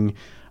compiling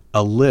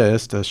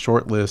a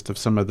short list of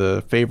some of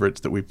the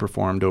favorites that we've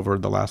performed over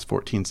the last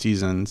 14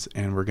 seasons,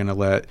 and we're going to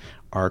let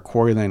our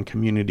Quarryland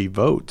community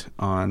vote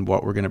on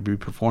what we're going to be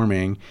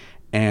performing.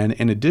 And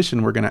in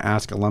addition, we're going to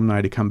ask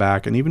alumni to come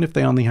back, and even if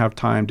they only have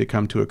time to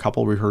come to a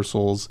couple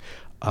rehearsals,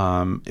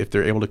 if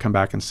they're able to come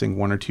back and sing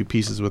one or two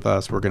pieces with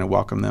us, we're going to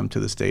welcome them to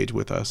the stage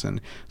with us.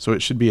 And so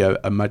it should be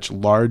a much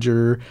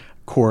larger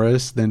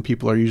chorus than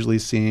people are usually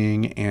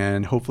seeing,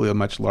 and hopefully a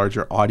much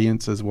larger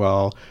audience as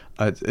well.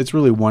 It's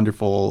really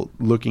wonderful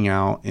looking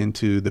out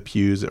into the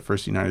pews at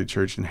First United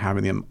Church and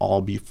having them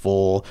all be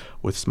full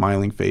with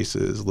smiling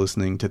faces,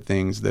 listening to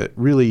things that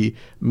really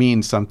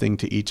mean something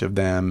to each of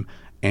them.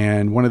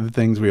 And one of the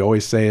things we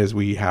always say is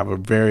we have a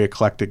very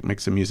eclectic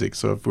mix of music.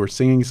 So if we're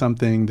singing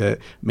something that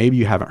maybe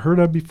you haven't heard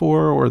of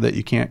before or that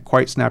you can't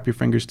quite snap your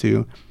fingers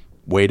to,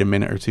 wait a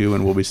minute or two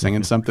and we'll be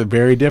singing something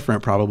very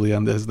different probably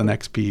as the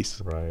next piece.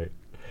 Right.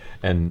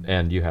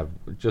 And you have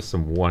just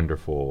some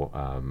wonderful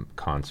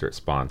concert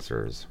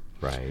sponsors,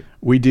 right?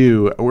 We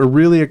do. We're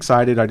really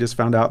excited. I just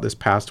found out this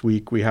past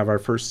week we have our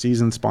first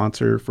season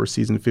sponsor for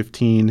season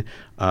 15,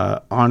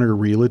 Honor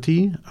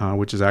Realty,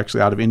 which is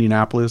actually out of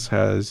Indianapolis,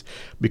 has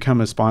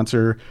become a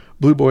sponsor.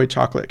 Blue Boy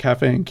Chocolate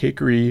Cafe and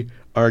Cakery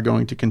are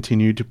going to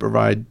continue to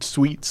provide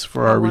sweets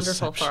for our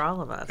reception. Wonderful for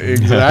all of us.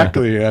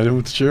 Exactly.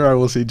 I'm sure I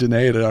will see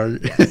Janae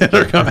at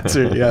our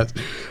concert, yes.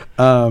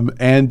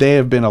 And they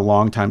have been a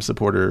longtime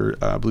supporter,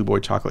 Blue Boy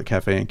Chocolate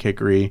Cafe and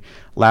Cakery.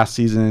 Last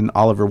season,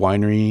 Oliver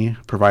Winery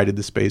provided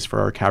the space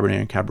for our Cabernet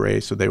and Cabaret,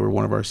 so they were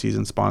one of our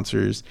season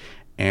sponsors.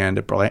 And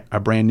a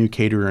brand new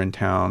caterer in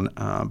town,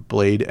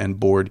 Blade and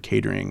Board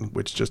Catering,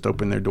 which just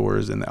opened their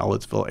doors in the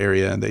Ellettsville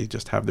area, and they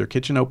just have their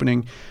kitchen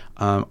opening.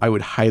 I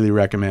would highly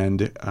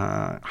recommend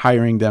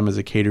hiring them as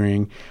a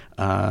catering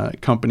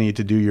company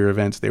to do your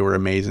events. They were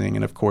amazing.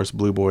 And of course,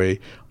 Blue Boy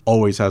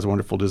always has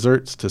wonderful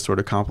desserts to sort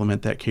of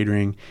complement that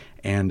catering.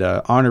 And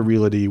Honor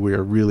Realty, we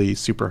are really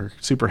super,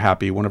 super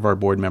happy. One of our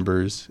board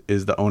members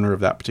is the owner of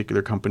that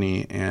particular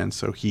company, and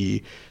so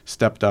he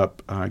stepped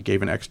up,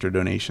 gave an extra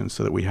donation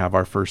so that we have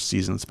our first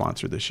season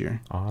sponsor this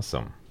year.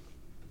 Awesome.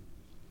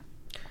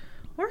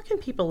 Where can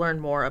people learn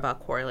more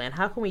about Quarryland?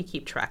 How can we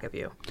keep track of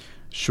you?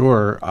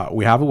 Sure.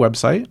 We have a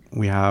website.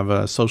 We have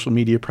a social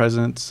media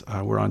presence.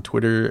 We're on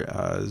Twitter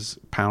as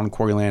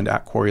 @Quarryland,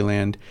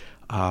 @Quarryland.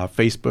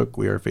 Facebook,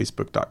 we are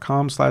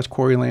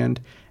facebook.com/Quarryland.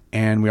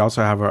 And we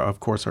also have,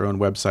 of course, our own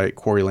website,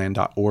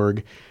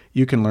 quarryland.org.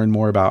 You can learn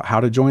more about how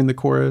to join the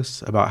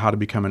chorus, about how to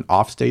become an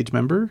offstage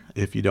member.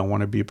 If you don't want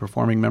to be a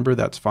performing member,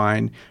 that's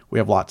fine. We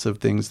have lots of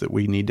things that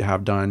we need to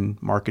have done: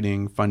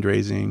 marketing,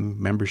 fundraising,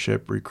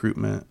 membership,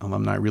 recruitment,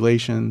 alumni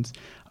relations,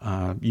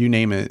 you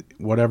name it.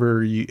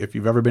 If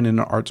you've ever been in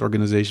an arts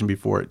organization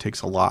before, it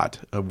takes a lot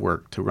of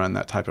work to run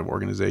that type of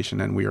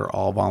organization, and we are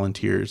all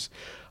volunteers.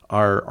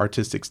 Our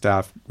artistic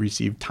staff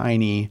receive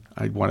I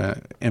want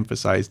to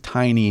emphasize,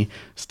 tiny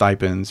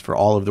stipends for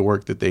all of the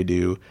work that they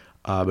do,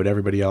 but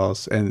everybody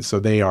else, and so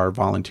they are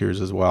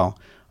volunteers as well.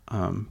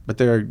 But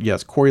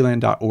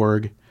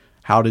quarryland.org,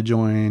 how to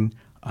join,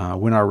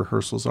 when our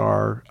rehearsals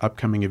are,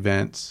 upcoming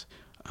events,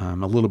 a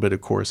little bit of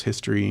chorus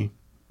history.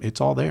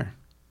 It's all there.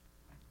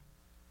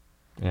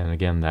 And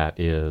again, that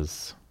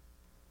is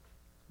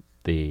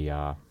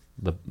the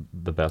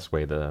best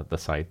way, the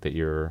site that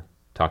you're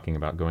talking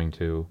about going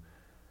to.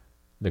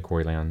 The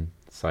Quarryland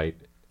site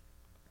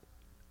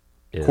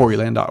is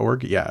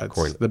Quarryland.org. Yeah,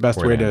 it's the best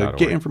way to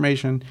get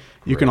information.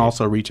 You can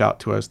also reach out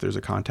to us. There's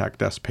a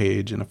contact us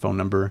page and a phone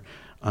number.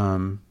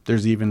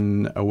 There's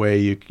even a way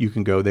you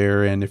can go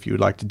there, and if you would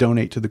like to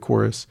donate to the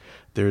chorus,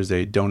 there's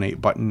a donate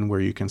button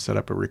where you can set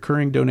up a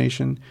recurring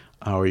donation,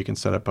 or you can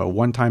set up a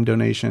one-time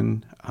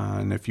donation.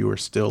 And if you are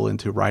still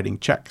into writing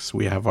checks,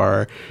 we have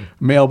our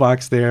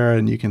mailbox there,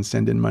 and you can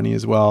send in money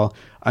as well.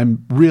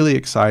 I'm really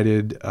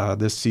excited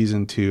this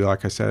season too.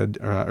 Like I said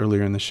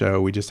earlier in the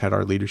show, we just had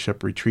our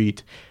leadership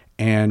retreat.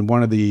 And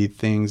one of the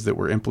things that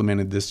were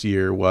implemented this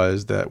year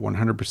was that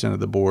 100% of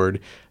the board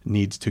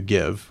needs to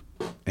give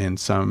in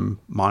some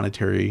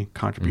monetary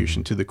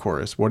contribution to the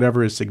chorus,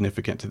 whatever is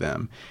significant to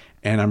them.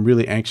 And I'm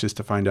really anxious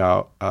to find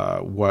out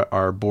what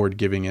our board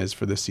giving is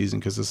for this season,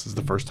 because this is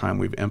the first time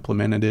we've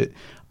implemented it.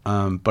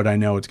 But I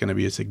know it's going to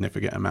be a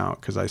significant amount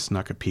because I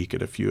snuck a peek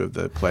at a few of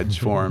the pledge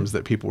forms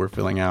that people were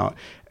filling out.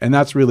 And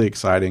that's really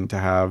exciting to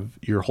have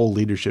your whole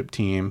leadership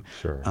team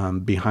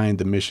behind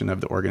the mission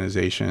of the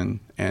organization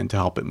and to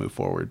help it move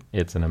forward.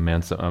 It's an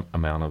immense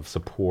amount of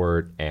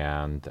support,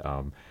 and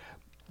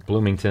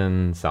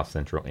Bloomington, South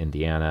Central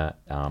Indiana,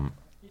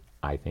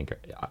 I think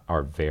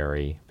are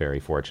very, very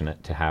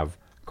fortunate to have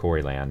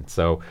Quarryland.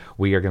 So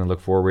we are going to look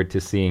forward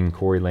to seeing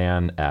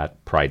Quarryland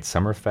at Pride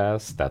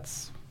Summerfest.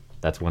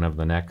 That's one of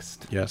the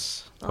next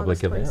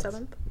public events. August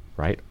 27th.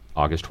 Right,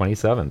 August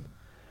 27th.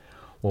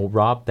 Well,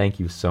 Rob, thank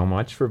you so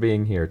much for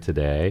being here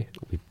today.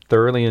 We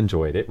thoroughly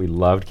enjoyed it. We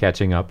loved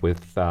catching up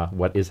with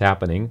what is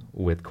happening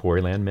with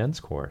Quarryland Men's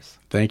Chorus.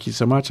 Thank you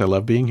so much. I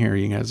love being here.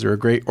 You guys are a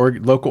great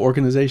local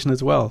organization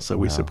as well, so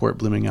we support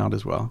Blooming Out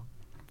as well.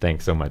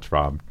 Thanks so much,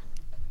 Rob.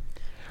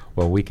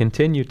 Well, we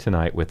continue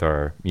tonight with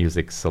our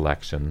music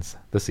selections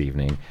this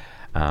evening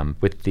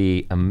with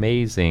the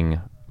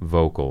amazing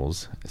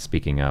vocals.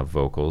 Speaking of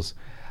vocals,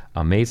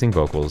 amazing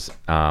vocals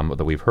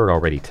that we've heard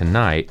already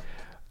tonight.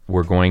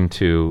 We're going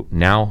to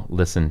now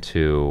listen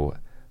to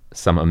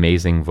some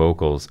amazing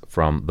vocals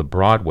from the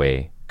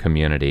Broadway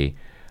community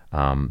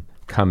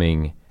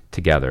coming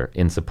together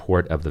in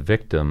support of the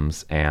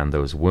victims and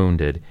those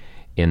wounded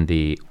in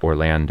the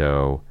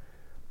Orlando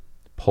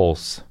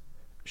Pulse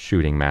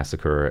shooting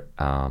massacre.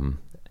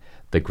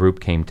 The group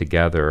came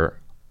together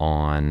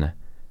on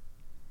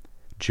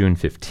June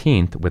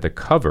 15th with a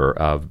cover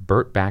of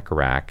Burt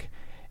Bacharach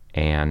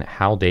and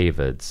Hal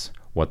David's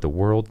What the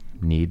World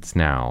Needs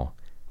Now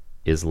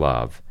is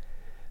Love.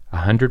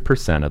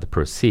 100% of the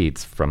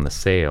proceeds from the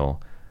sale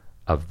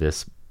of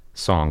this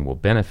song will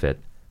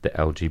benefit the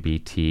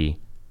LGBT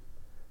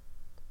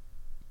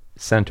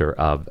Center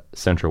of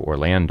Central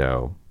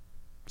Orlando.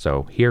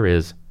 So here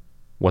is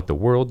What the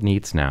World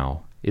Needs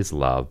Now is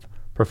Love,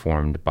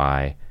 performed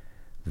by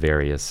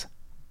various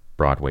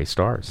Broadway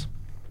stars.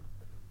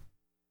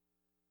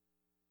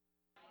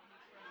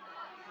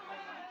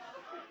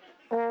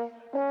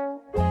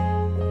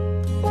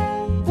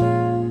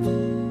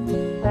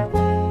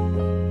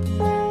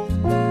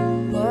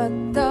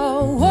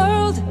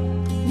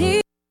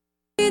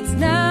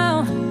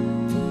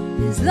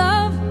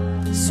 Love,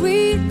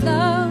 sweet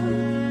love,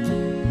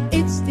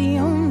 it's the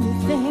only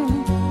thing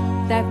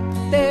that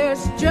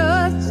there's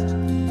just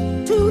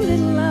too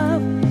little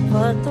of.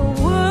 What the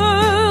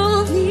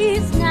world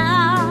needs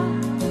now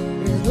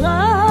is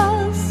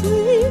love,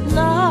 sweet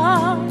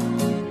love.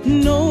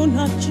 No,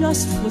 not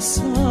just for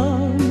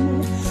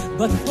some,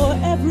 but for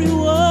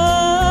everyone.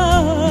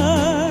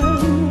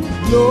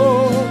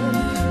 Lord,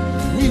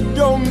 we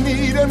don't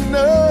need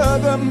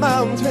another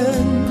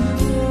mountain.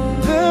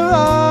 There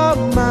are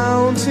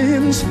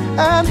mountains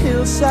and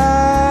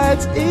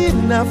hillsides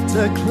enough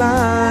to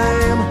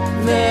climb.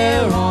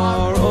 There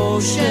are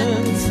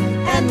oceans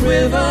and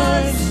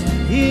rivers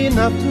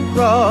Enough to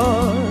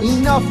cross,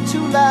 enough to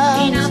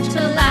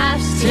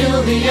last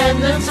till the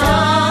end of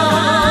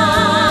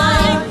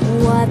time.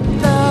 What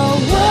the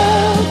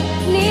world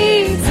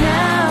needs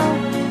now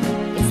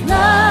is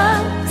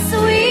love,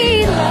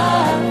 sweet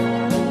love.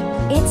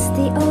 It's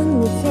the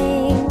only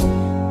thing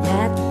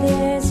that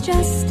there's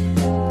just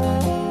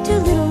too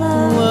little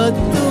of. What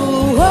the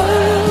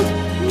world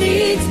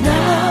needs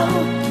now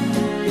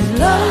is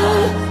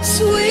love,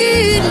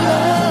 sweet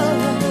love.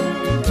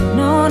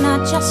 No,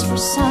 not just for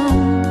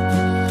some,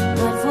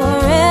 but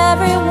for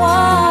everyone.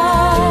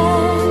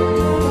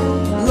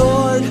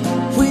 Lord,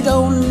 we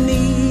don't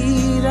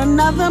need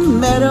another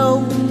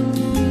meadow.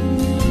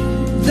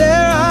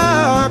 There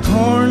are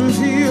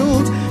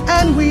cornfields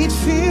and wheat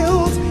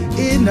fields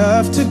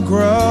enough to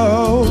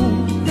grow.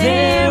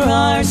 There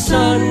are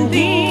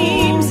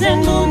sunbeams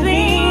and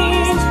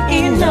moonbeams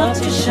enough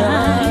to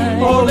shine.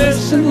 Oh,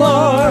 listen,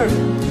 Lord,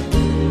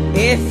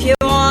 If you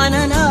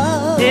wanna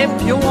know, if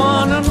you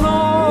wanna know.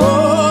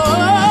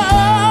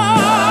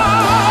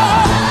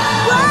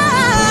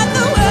 What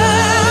the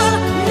world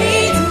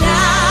needs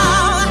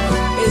now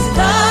is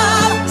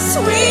love,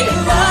 sweet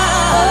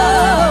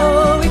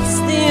love. It's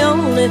the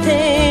only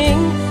thing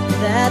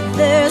that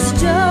there's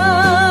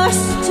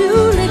just too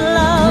little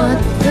of. What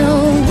the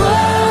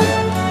world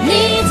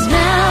needs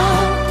now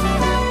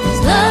is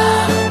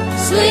love,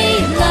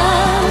 sweet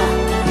love.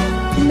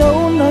 No,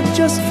 not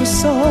just for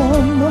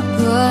some.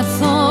 But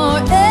for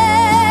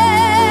everyone.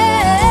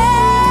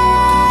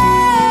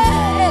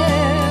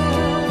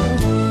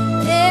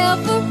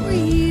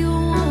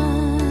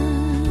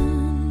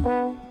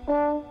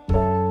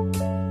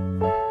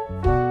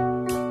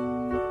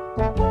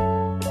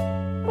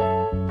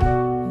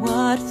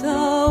 What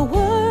the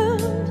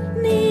world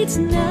needs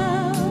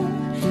now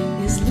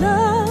is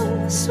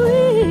love,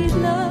 sweet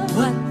love.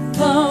 What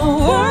the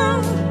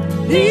world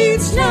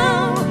needs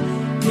now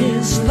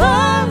is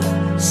love,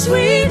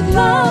 sweet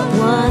love.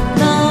 What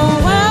the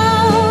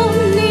world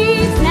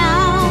needs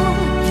now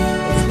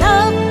is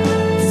love,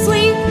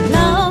 sweet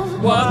love.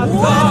 What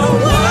the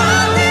world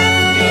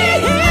needs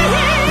is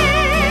love,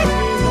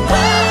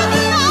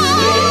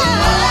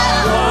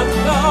 What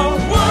the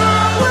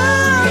world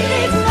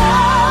needs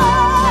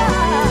love.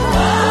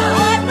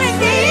 What we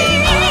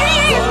need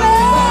is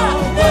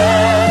love.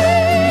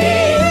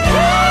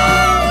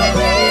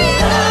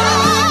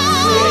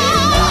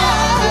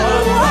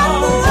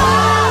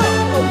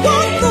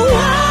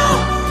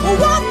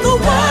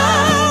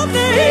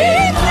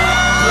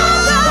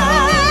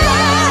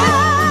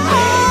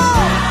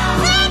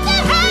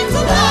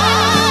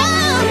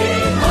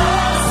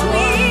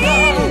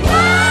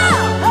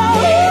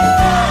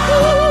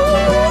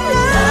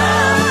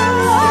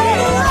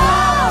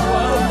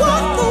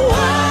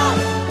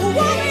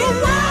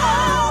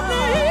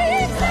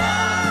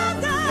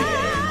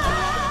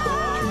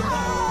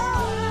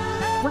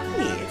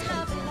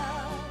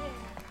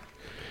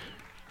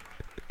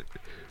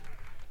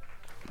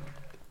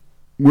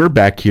 we're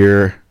back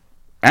here.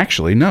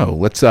 Actually, no.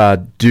 Let's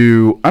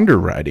do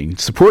underwriting.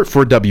 Support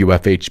for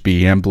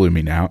WFHB and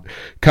Blooming Out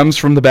comes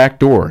from The Back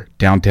Door,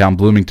 downtown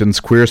Bloomington's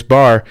queerest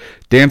bar,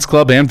 dance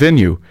club, and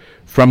venue.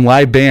 From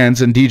live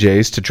bands and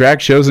DJs to drag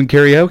shows and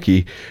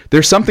karaoke,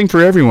 there's something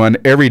for everyone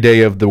every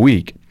day of the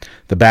week.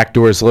 The Back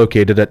Door is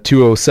located at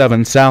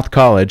 207 South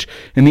College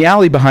in the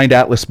alley behind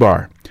Atlas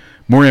Bar.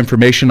 More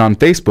information on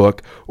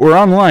Facebook or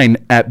online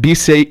at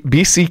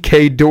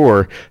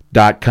bckdoor.com.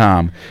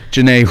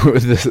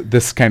 Janae,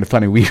 this is kind of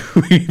funny.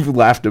 We've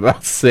laughed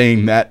about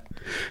saying that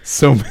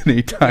so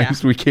many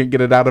times we can't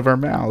get it out of our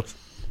mouths.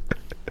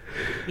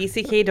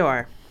 BCK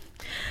Door.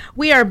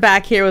 We are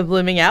back here with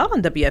Blooming Out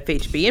on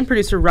WFHB, and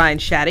producer Ryne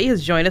Shadday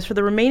has joined us for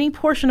the remaining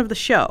portion of the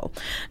show.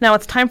 Now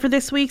it's time for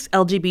this week's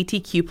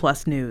LGBTQ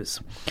plus news.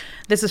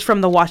 This is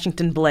from the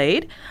Washington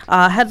Blade.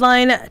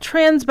 Headline,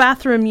 Trans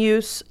Bathroom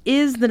Use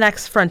is the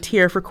Next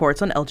Frontier for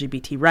Courts on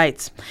LGBT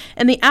Rights.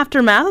 In the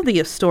aftermath of the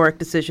historic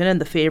decision in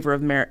favor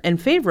of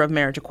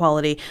marriage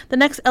equality, the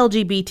next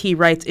LGBT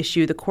rights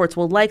issue the courts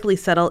will likely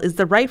settle is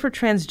the right for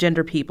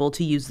transgender people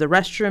to use the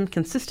restroom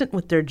consistent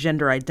with their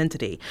gender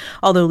identity,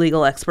 although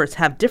legal experts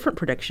have different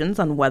predictions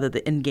on whether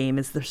the endgame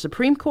is the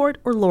Supreme Court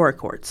or lower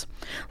courts.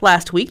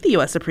 Last week, the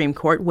U.S. Supreme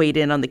Court weighed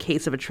in on the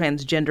case of a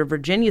transgender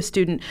Virginia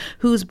student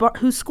whose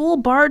school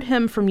barred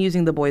him from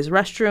using the boys'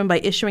 restroom by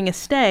issuing a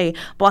stay,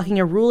 blocking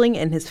a ruling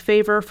in his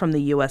favor from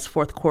the U.S.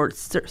 Fourth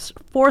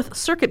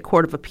Circuit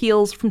Court of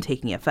Appeals from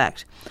taking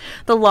effect.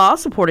 The law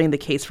supporting the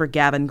case for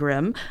Gavin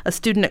Grimm, a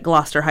student at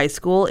Gloucester High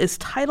School, is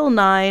Title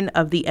IX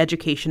of the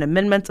Education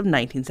Amendments of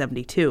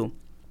 1972.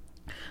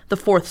 The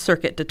Fourth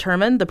Circuit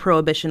determined the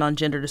prohibition on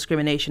gender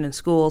discrimination in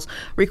schools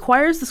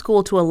requires the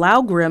school to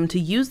allow Grimm to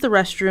use the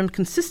restroom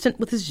consistent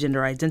with his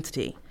gender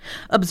identity.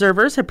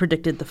 Observers have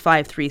predicted the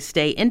 5-3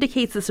 stay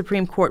indicates the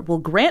Supreme Court will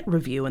grant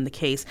review in the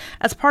case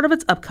as part of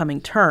its upcoming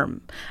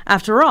term.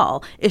 After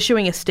all,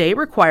 issuing a stay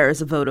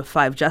requires a vote of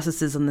 5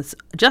 justices in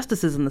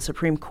the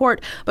Supreme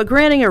Court, but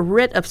granting a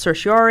writ of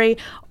certiorari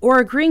or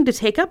agreeing to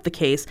take up the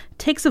case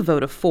takes a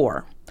vote of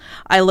 4.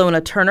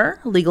 Ilona Turner,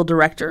 legal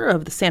director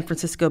of the San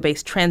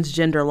Francisco-based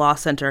Transgender Law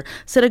Center,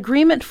 said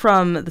agreement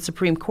from the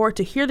Supreme Court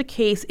to hear the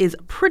case is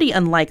pretty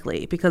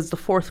unlikely because the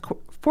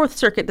Fourth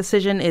Circuit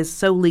decision is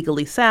so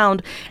legally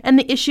sound and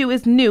the issue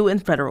is new in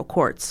federal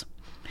courts.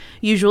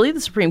 Usually, the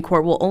Supreme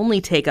Court will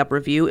only take up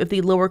review if the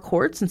lower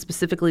courts, and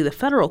specifically the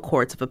federal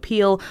courts of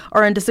appeal,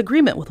 are in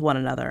disagreement with one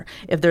another,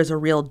 if there's a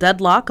real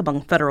deadlock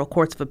among federal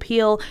courts of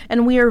appeal,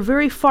 and we are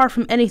very far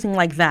from anything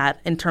like that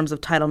in terms of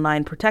Title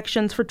IX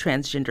protections for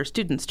transgender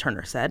students,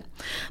 Turner said.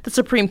 The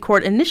Supreme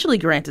Court initially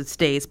granted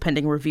stays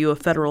pending review of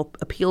federal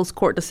appeals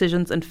court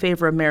decisions in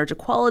favor of marriage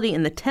equality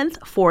in the 10th,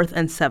 4th,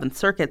 and 7th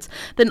Circuits,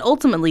 then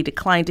ultimately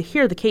declined to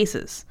hear the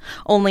cases.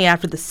 Only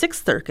after the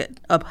 6th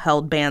Circuit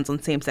upheld bans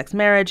on same-sex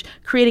marriage,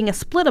 creating a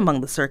split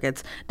among the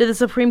circuits, did the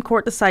Supreme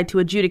Court decide to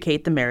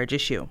adjudicate the marriage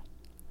issue.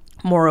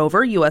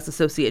 Moreover, U.S.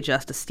 Associate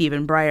Justice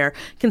Stephen Breyer,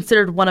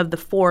 considered one of the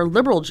 4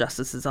 liberal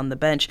justices on the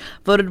bench,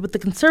 voted with the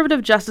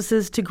conservative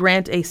justices to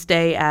grant a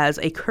stay as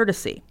a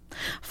courtesy.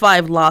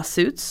 5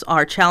 lawsuits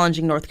are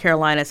challenging North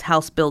Carolina's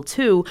House Bill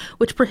 2,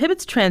 which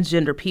prohibits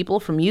transgender people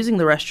from using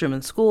the restroom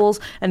in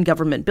schools and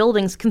government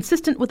buildings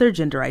consistent with their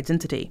gender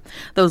identity.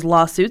 Those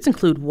lawsuits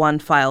include one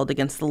filed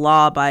against the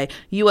law by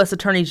U.S.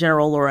 Attorney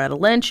General Loretta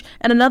Lynch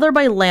and another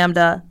by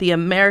Lambda, the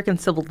American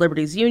Civil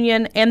Liberties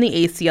Union, and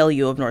the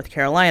ACLU of North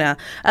Carolina,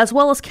 as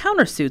well as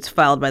countersuits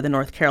filed by the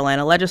North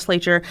Carolina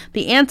legislature,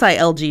 the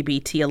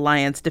Anti-LGBT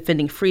Alliance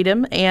Defending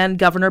Freedom, and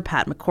Governor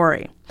Pat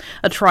McCrory.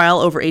 A trial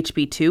over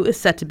HB 2 is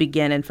set to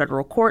begin in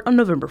federal court on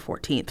November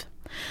 14th.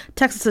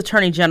 Texas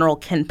Attorney General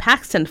Ken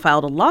Paxton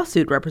filed a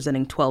lawsuit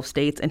representing 12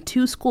 states and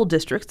 2 school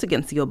districts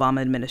against the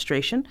Obama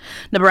administration.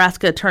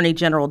 Nebraska Attorney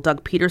General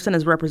Doug Peterson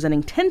is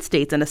representing 10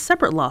 states in a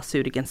separate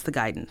lawsuit against the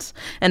guidance.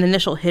 An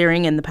initial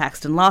hearing in the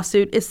Paxton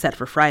lawsuit is set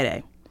for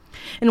Friday.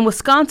 In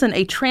Wisconsin,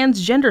 a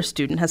transgender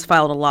student has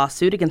filed a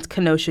lawsuit against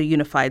Kenosha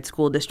Unified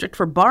School District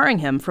for barring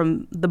him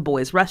from the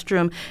boys'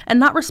 restroom and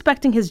not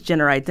respecting his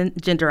gender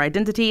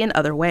identity in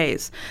other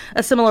ways.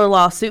 A similar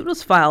lawsuit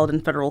was filed in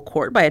federal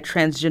court by a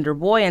transgender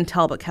boy in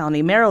Talbot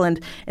County,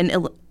 Maryland, and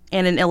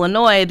in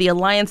Illinois, the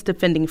Alliance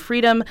Defending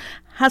Freedom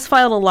has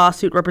filed a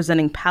lawsuit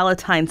representing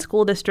Palatine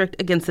School District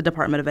against the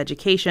Department of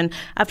Education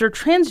after a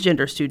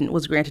transgender student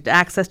was granted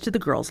access to the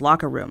girls'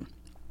 locker room.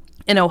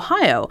 In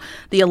Ohio,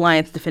 the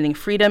Alliance Defending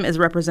Freedom is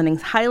representing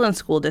Highland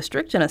School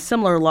District in a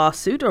similar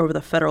lawsuit over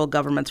the federal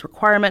government's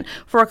requirement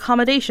for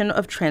accommodation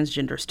of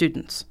transgender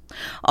students.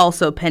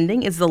 Also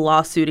pending is the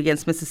lawsuit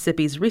against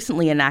Mississippi's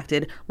recently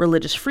enacted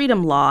Religious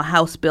Freedom Law,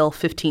 House Bill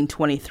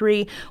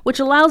 1523, which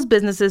allows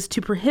businesses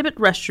to prohibit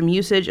restroom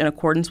usage in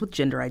accordance with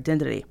gender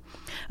identity.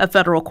 A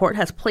federal court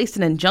has placed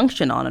an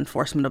injunction on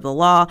enforcement of the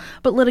law,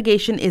 but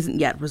litigation isn't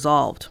yet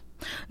resolved.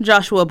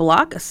 Joshua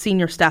Block, a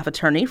senior staff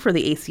attorney for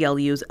the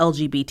ACLU's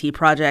LGBT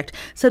project,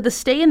 said the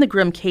stay in the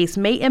Grimm case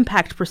may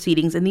impact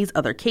proceedings in these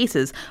other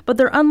cases, but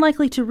they're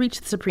unlikely to reach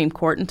the Supreme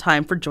Court in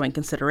time for joint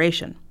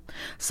consideration.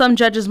 Some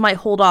judges might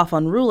hold off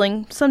on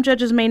ruling, some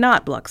judges may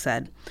not, Block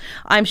said.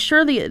 I'm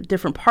sure the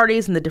different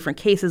parties in the different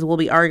cases will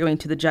be arguing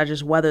to the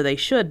judges whether they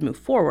should move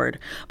forward,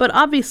 but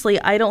obviously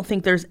I don't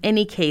think there's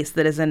any case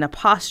that is in a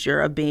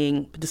posture of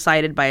being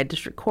decided by a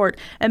district court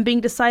and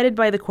being decided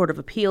by the Court of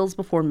Appeals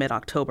before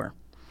mid-October.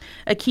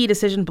 A key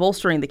decision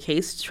bolstering the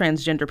case,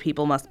 transgender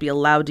people must be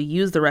allowed to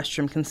use the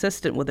restroom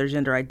consistent with their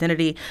gender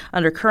identity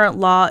under current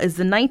law, is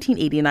the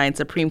 1989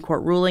 Supreme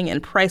Court ruling in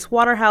Price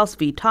Waterhouse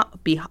v.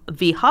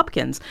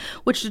 Hopkins,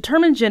 which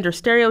determined gender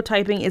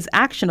stereotyping is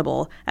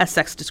actionable as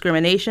sex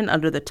discrimination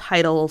under the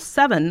Title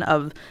VII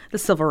of the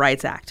Civil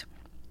Rights Act.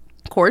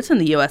 Courts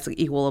and the U.S.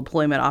 Equal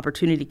Employment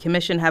Opportunity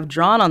Commission have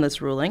drawn on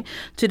this ruling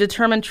to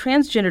determine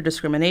transgender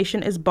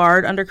discrimination is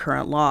barred under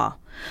current law.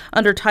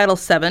 Under Title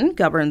VII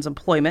governs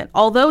employment.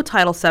 Although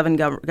Title VII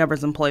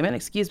governs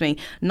employment,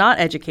 not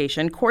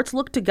education, courts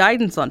look to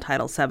guidance on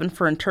Title VII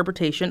for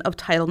interpretation of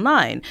Title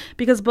IX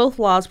because both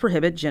laws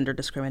prohibit gender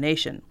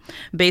discrimination.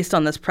 Based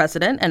on this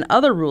precedent and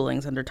other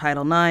rulings under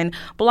Title IX,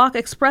 Block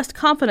expressed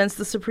confidence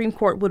the Supreme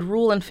Court would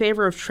rule in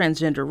favor of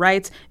transgender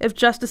rights if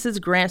justices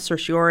grant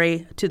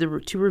certiorari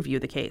to review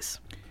the case.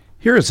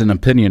 Here is an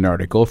opinion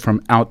article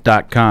from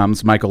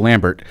Out.com's Michael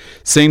Lambert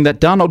saying that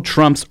Donald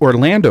Trump's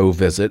Orlando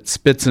visit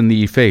spits in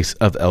the face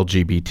of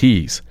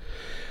LGBTs.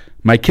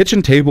 My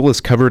kitchen table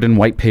is covered in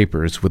white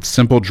papers with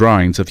simple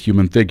drawings of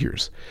human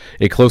figures.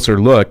 A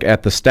closer look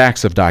at the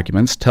stacks of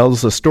documents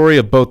tells the story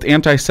of both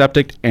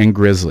antiseptic and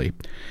grisly.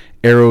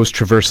 Arrows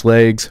traverse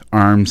legs,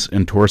 arms,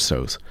 and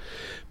torsos.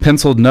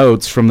 Penciled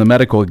notes from the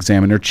medical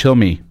examiner chill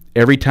me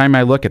every time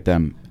I look at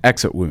them.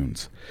 Exit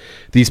wounds.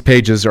 These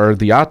pages are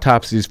the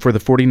autopsies for the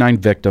 49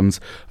 victims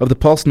of the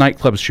Pulse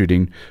nightclub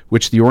shooting,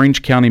 which the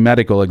Orange County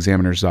Medical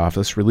Examiner's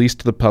Office released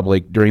to the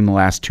public during the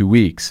last 2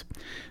 weeks.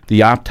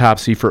 The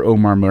autopsy for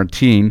Omar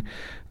Martin,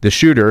 the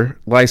shooter,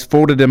 lies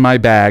folded in my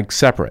bag,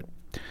 separate.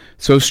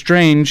 So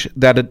strange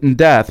that in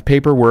death,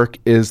 paperwork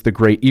is the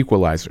great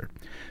equalizer.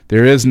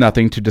 There is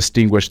nothing to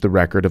distinguish the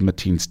record of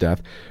Martin's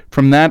death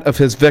from that of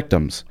his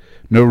victims.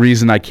 No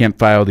reason I can't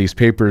file these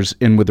papers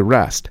in with the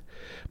rest.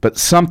 But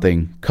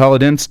something, call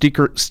it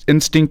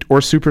instinct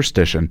or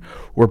superstition,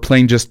 or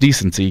plain just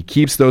decency,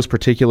 keeps those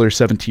particular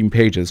 17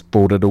 pages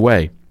folded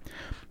away.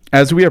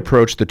 As we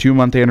approach the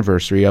 2-month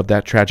anniversary of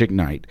that tragic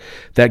night,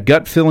 that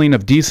gut feeling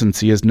of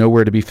decency is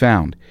nowhere to be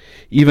found.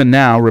 Even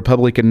now,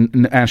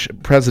 Republican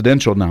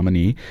presidential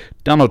nominee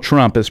Donald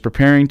Trump is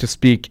preparing to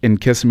speak in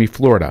Kissimmee,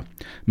 Florida,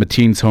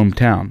 Martin's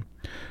hometown.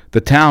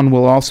 The town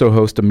will also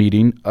host a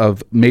meeting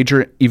of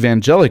major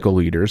evangelical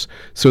leaders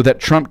so that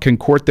Trump can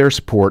court their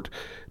support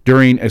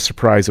during a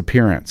surprise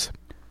appearance.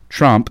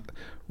 Trump,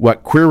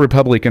 what queer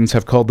Republicans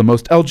have called the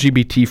most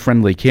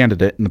LGBT-friendly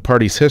candidate in the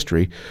party's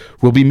history,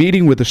 will be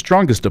meeting with the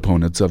strongest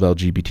opponents of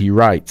LGBT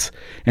rights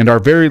and our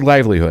very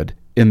livelihood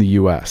in the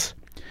U.S.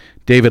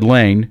 David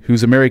Lane,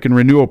 whose American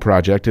Renewal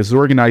Project is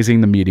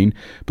organizing the meeting,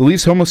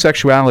 believes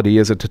homosexuality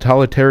is a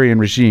totalitarian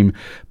regime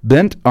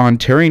bent on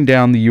tearing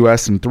down the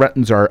U.S. and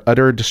threatens our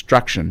utter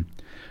destruction.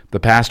 The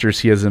pastors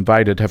he has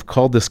invited have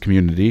called this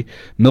community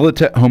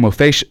militant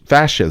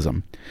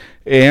homofascism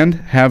and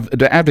have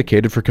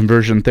advocated for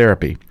conversion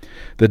therapy,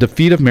 the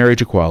defeat of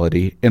marriage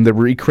equality, and the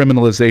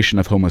recriminalization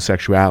of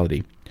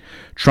homosexuality.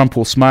 Trump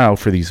will smile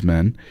for these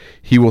men.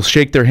 He will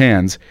shake their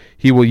hands.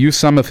 He will use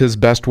some of his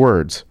best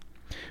words.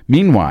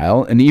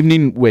 Meanwhile, an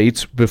evening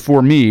waits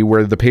before me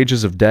where the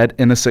pages of dead,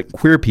 innocent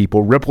queer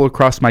people ripple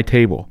across my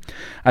table.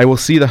 I will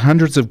see the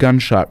hundreds of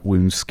gunshot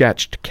wounds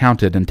sketched,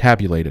 counted, and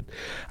tabulated.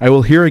 I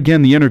will hear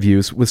again the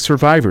interviews with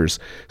survivors,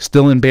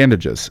 still in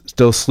bandages,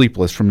 still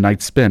sleepless from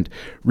nights spent,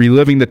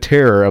 reliving the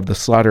terror of the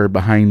slaughter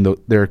behind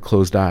their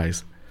closed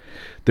eyes.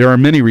 There are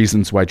many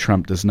reasons why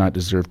Trump does not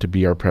deserve to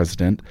be our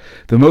president.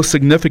 The most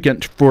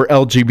significant for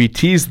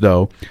LGBTs,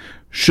 though,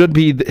 should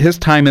be his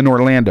time in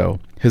Orlando,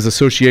 his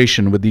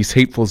association with these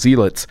hateful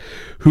zealots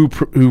who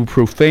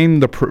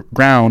profane the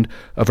ground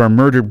of our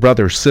murdered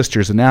brothers,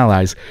 sisters, and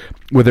allies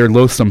with their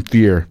loathsome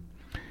fear.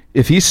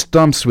 If he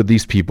stumps with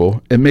these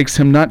people, it makes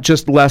him not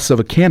just less of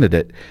a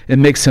candidate, it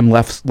makes him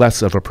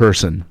less of a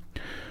person.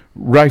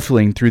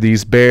 Rifling through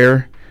these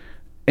bare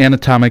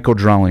anatomical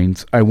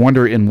drawings, I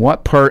wonder in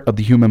what part of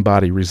the human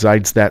body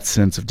resides that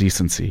sense of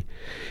decency.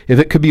 If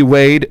it could be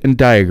weighed and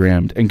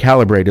diagrammed and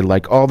calibrated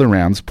like all the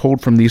rounds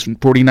pulled from these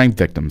 49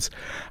 victims,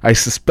 I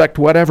suspect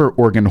whatever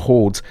organ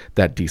holds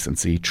that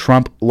decency,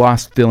 Trump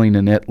lost feeling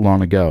in it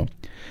long ago.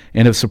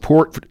 And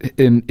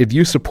if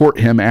you support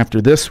him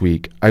after this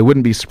week, I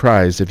wouldn't be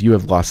surprised if you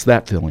have lost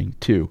that feeling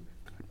too.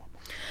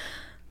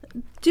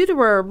 Due to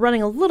we're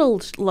running a little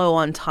low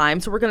on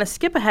time, so we're going to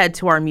skip ahead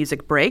to our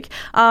music break.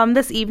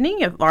 This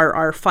evening,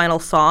 our final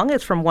song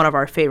is from one of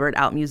our favorite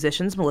out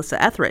musicians,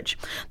 Melissa Etheridge.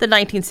 The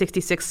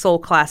 1966 soul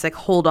classic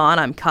Hold On,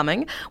 I'm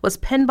Coming was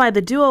penned by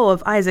the duo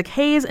of Isaac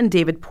Hayes and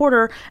David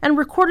Porter and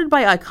recorded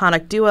by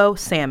iconic duo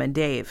Sam and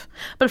Dave.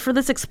 But for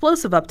this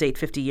explosive update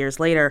 50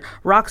 years later,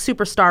 rock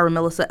superstar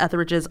Melissa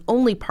Etheridge's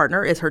only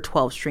partner is her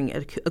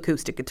 12-string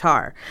acoustic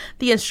guitar.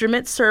 The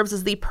instrument serves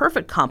as the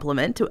perfect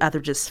complement to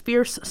Etheridge's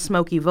fierce,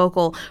 smoky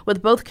vocal,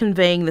 with both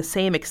conveying the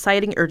same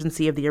exciting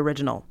urgency of the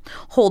original.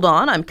 Hold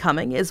On, I'm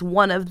Coming is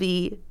one of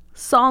the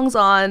songs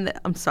on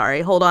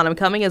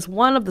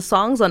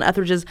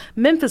Etheridge's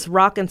Memphis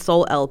Rock and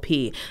Soul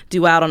LP,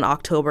 due out on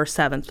October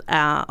 7th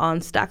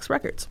on Stax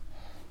Records.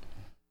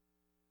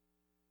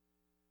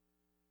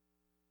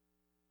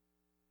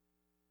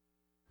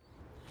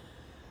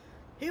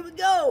 Here we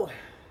go.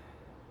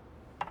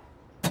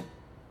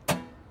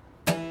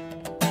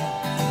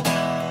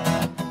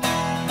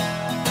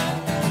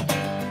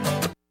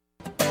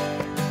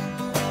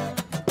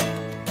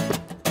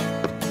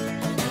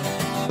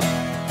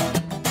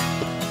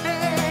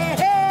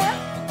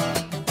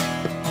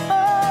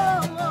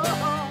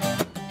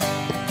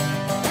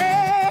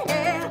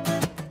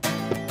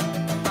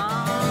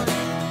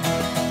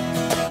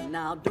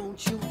 Now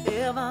don't you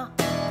ever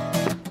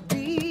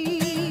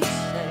be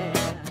sad.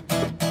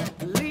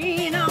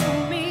 Lean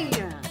on me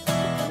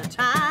when the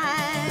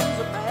times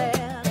are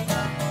bad.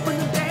 When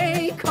the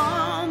day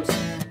comes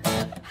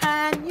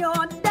and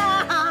you're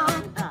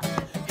down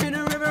in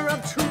a river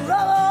of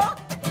trouble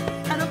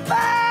and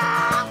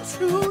about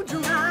to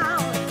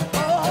drown.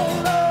 Oh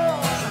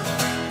Lord,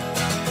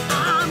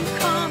 I'm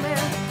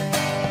coming.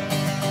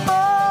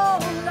 Oh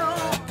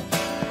Lord,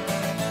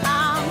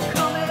 I'm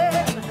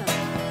coming.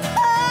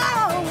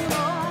 Oh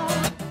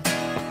Lord,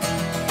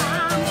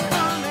 I'm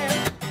coming.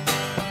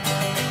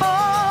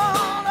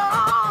 Hold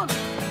on,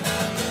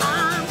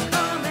 I'm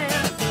coming.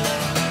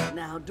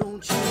 Now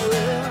don't you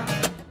ever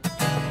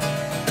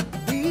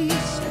be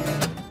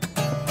sad.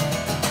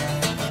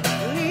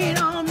 Lean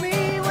on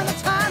me when the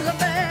times are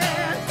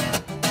bad.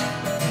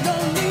 No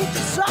need to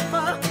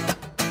suffer,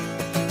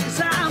 'cause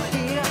I'm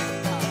here.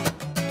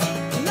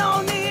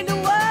 No need to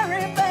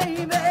worry,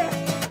 baby,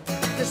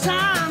 'cause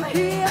I'm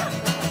here.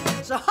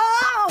 So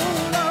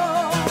hold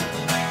on,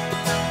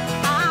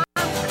 I'm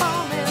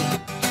coming.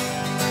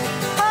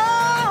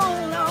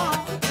 Hold on,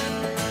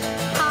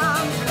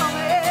 I'm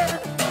coming.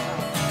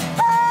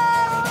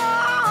 Hold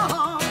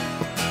on,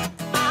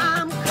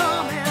 I'm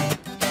coming.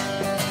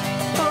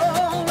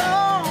 Hold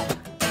on,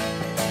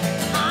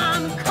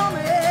 I'm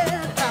coming.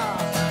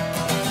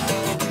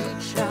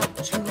 Reach out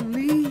to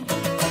me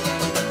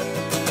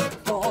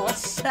for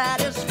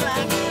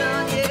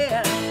satisfaction,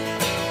 yeah.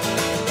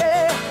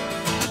 Yeah,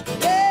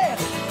 yeah.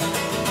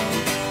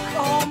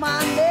 Call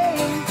my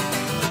name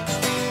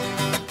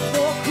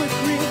for quick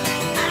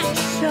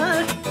reaction,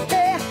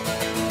 yeah.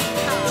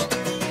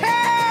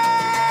 Hey,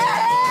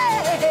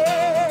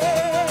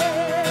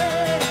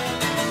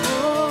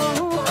 oh,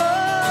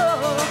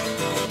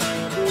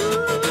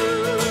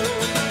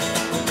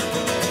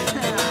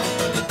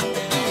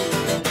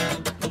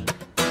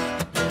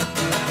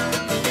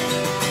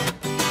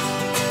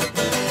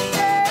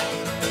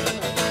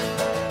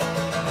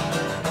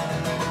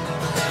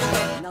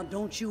 Now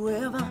don't you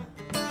ever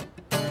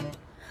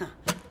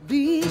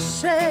be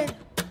sad.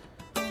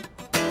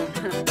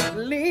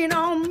 Lean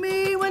on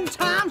me when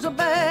times are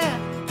bad.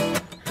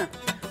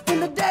 When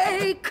the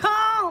day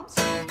comes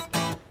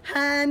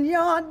and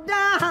you're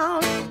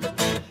down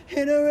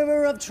in a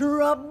river of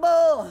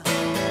trouble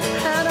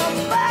and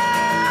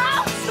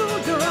about to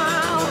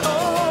drown.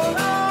 Hold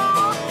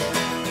on,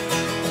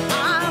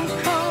 I'm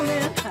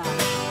coming.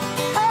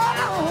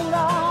 Hold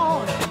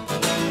on,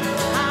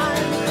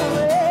 I'm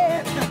coming.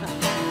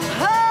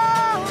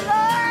 Hold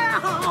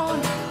on,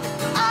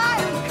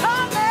 I'm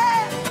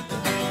coming.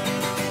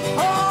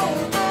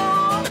 Hold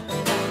on,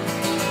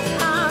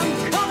 I'm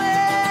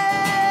coming.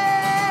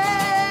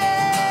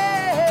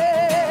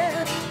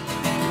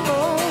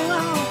 Hold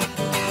on,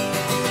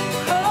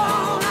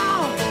 hold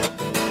on,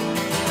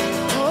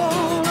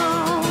 hold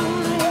on,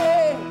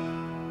 yeah.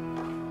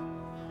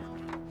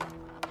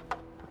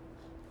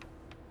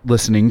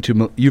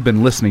 You've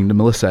been listening to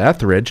Melissa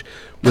Etheridge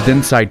with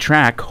Inside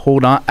Track.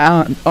 Hold on,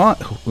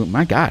 oh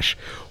my gosh,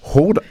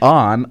 Hold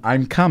On,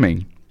 I'm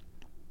Coming.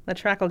 The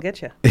track will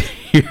get you.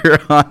 Here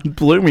on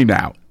Blooming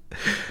Out.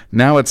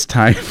 Now it's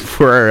time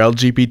for our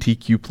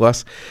LGBTQ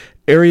plus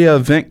area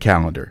event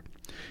calendar.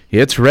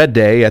 It's Red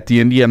Day at the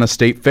Indiana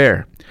State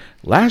Fair.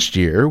 Last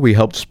year, we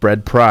helped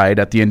spread pride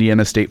at the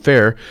Indiana State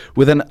Fair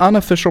with an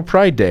unofficial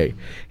Pride Day,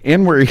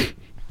 and we're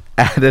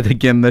at it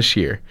again this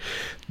year.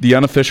 The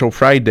unofficial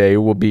Pride Day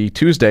will be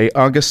Tuesday,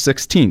 August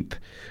 16th.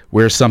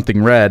 Wear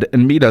something red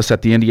and meet us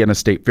at the Indiana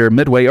State Fair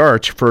Midway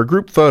Arch for a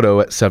group photo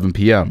at 7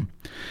 p.m.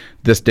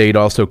 This date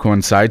also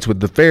coincides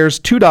with the fair's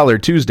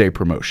 $2 Tuesday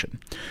promotion.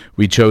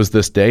 We chose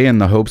this day in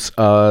the hopes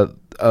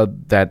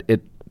that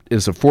it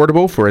is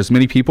affordable for as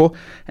many people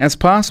as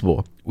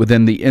possible.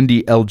 within the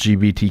indie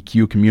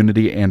LGBTQ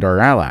community and our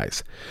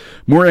allies.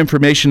 More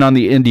information on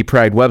the Indie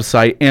Pride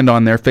website and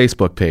on their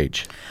Facebook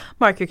page.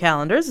 Mark your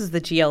calendars as the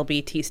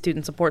GLBT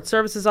Student Support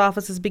Services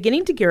Office is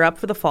beginning to gear up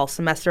for the fall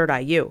semester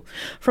at IU.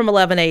 From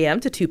 11 a.m.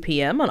 to 2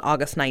 p.m. on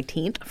August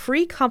 19th,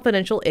 free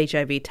confidential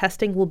HIV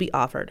testing will be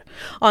offered.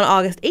 On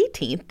August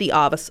 18th, the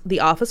office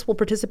will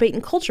participate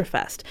in Culture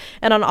Fest,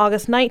 and on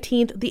August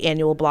 19th, the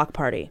annual block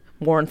party.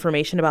 More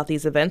information about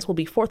these events will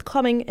be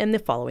forthcoming in the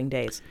following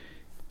days.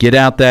 Get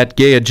out that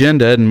gay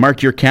agenda and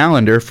mark your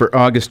calendar for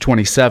August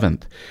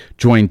 27th.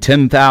 Join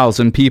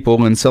 10,000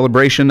 people in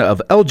celebration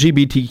of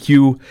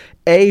LGBTQA+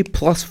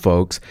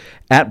 folks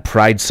at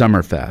Pride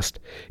Summerfest.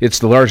 It's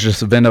the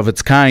largest event of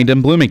its kind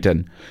in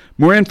Bloomington.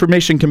 More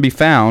information can be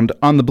found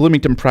on the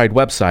Bloomington Pride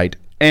website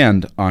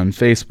and on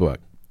Facebook.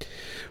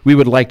 We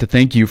would like to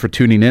thank you for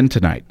tuning in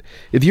tonight.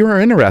 If you are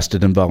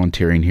interested in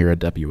volunteering here at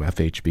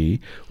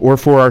WFHB or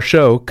for our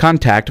show,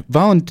 contact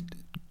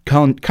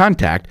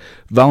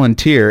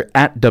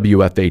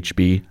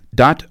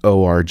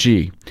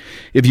volunteer@wfhb.org.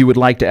 If you would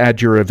like to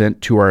add your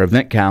event to our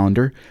event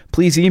calendar,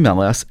 please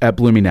email us at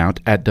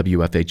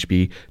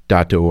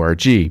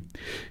bloomingOUT@wfhb.org.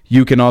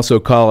 You can also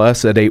call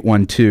us at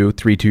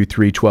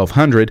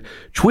 812-323-1200,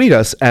 tweet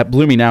us at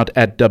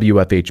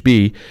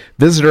bloomingOUT@WFHB,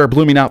 visit our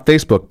Blooming Out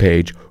Facebook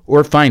page,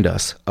 or find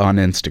us on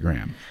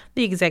Instagram.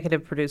 The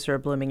executive producer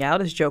of Blooming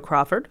Out is Joe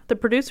Crawford. The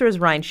producer is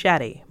Ryne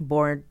Shadday.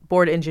 Board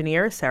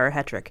engineer is Sarah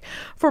Hetrick.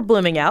 For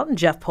Blooming Out and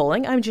Jeff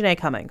Poling, I'm Janae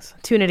Cummings.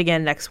 Tune in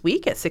again next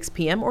week at 6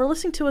 p.m. or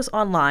listen to us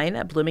online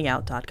at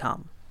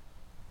bloomingout.com.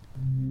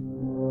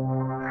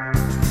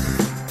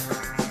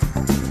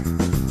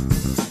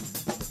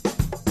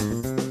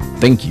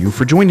 Thank you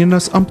for joining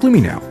us on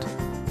Blooming Out.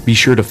 Be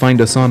sure to find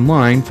us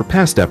online for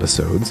past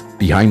episodes,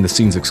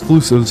 behind-the-scenes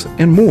exclusives,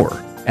 and more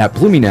at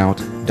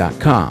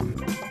bloomingout.com.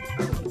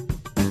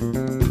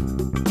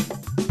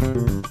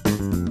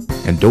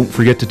 And don't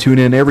forget to tune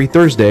in every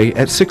Thursday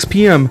at 6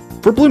 p.m.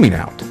 for Blooming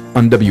Out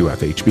on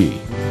WFHB.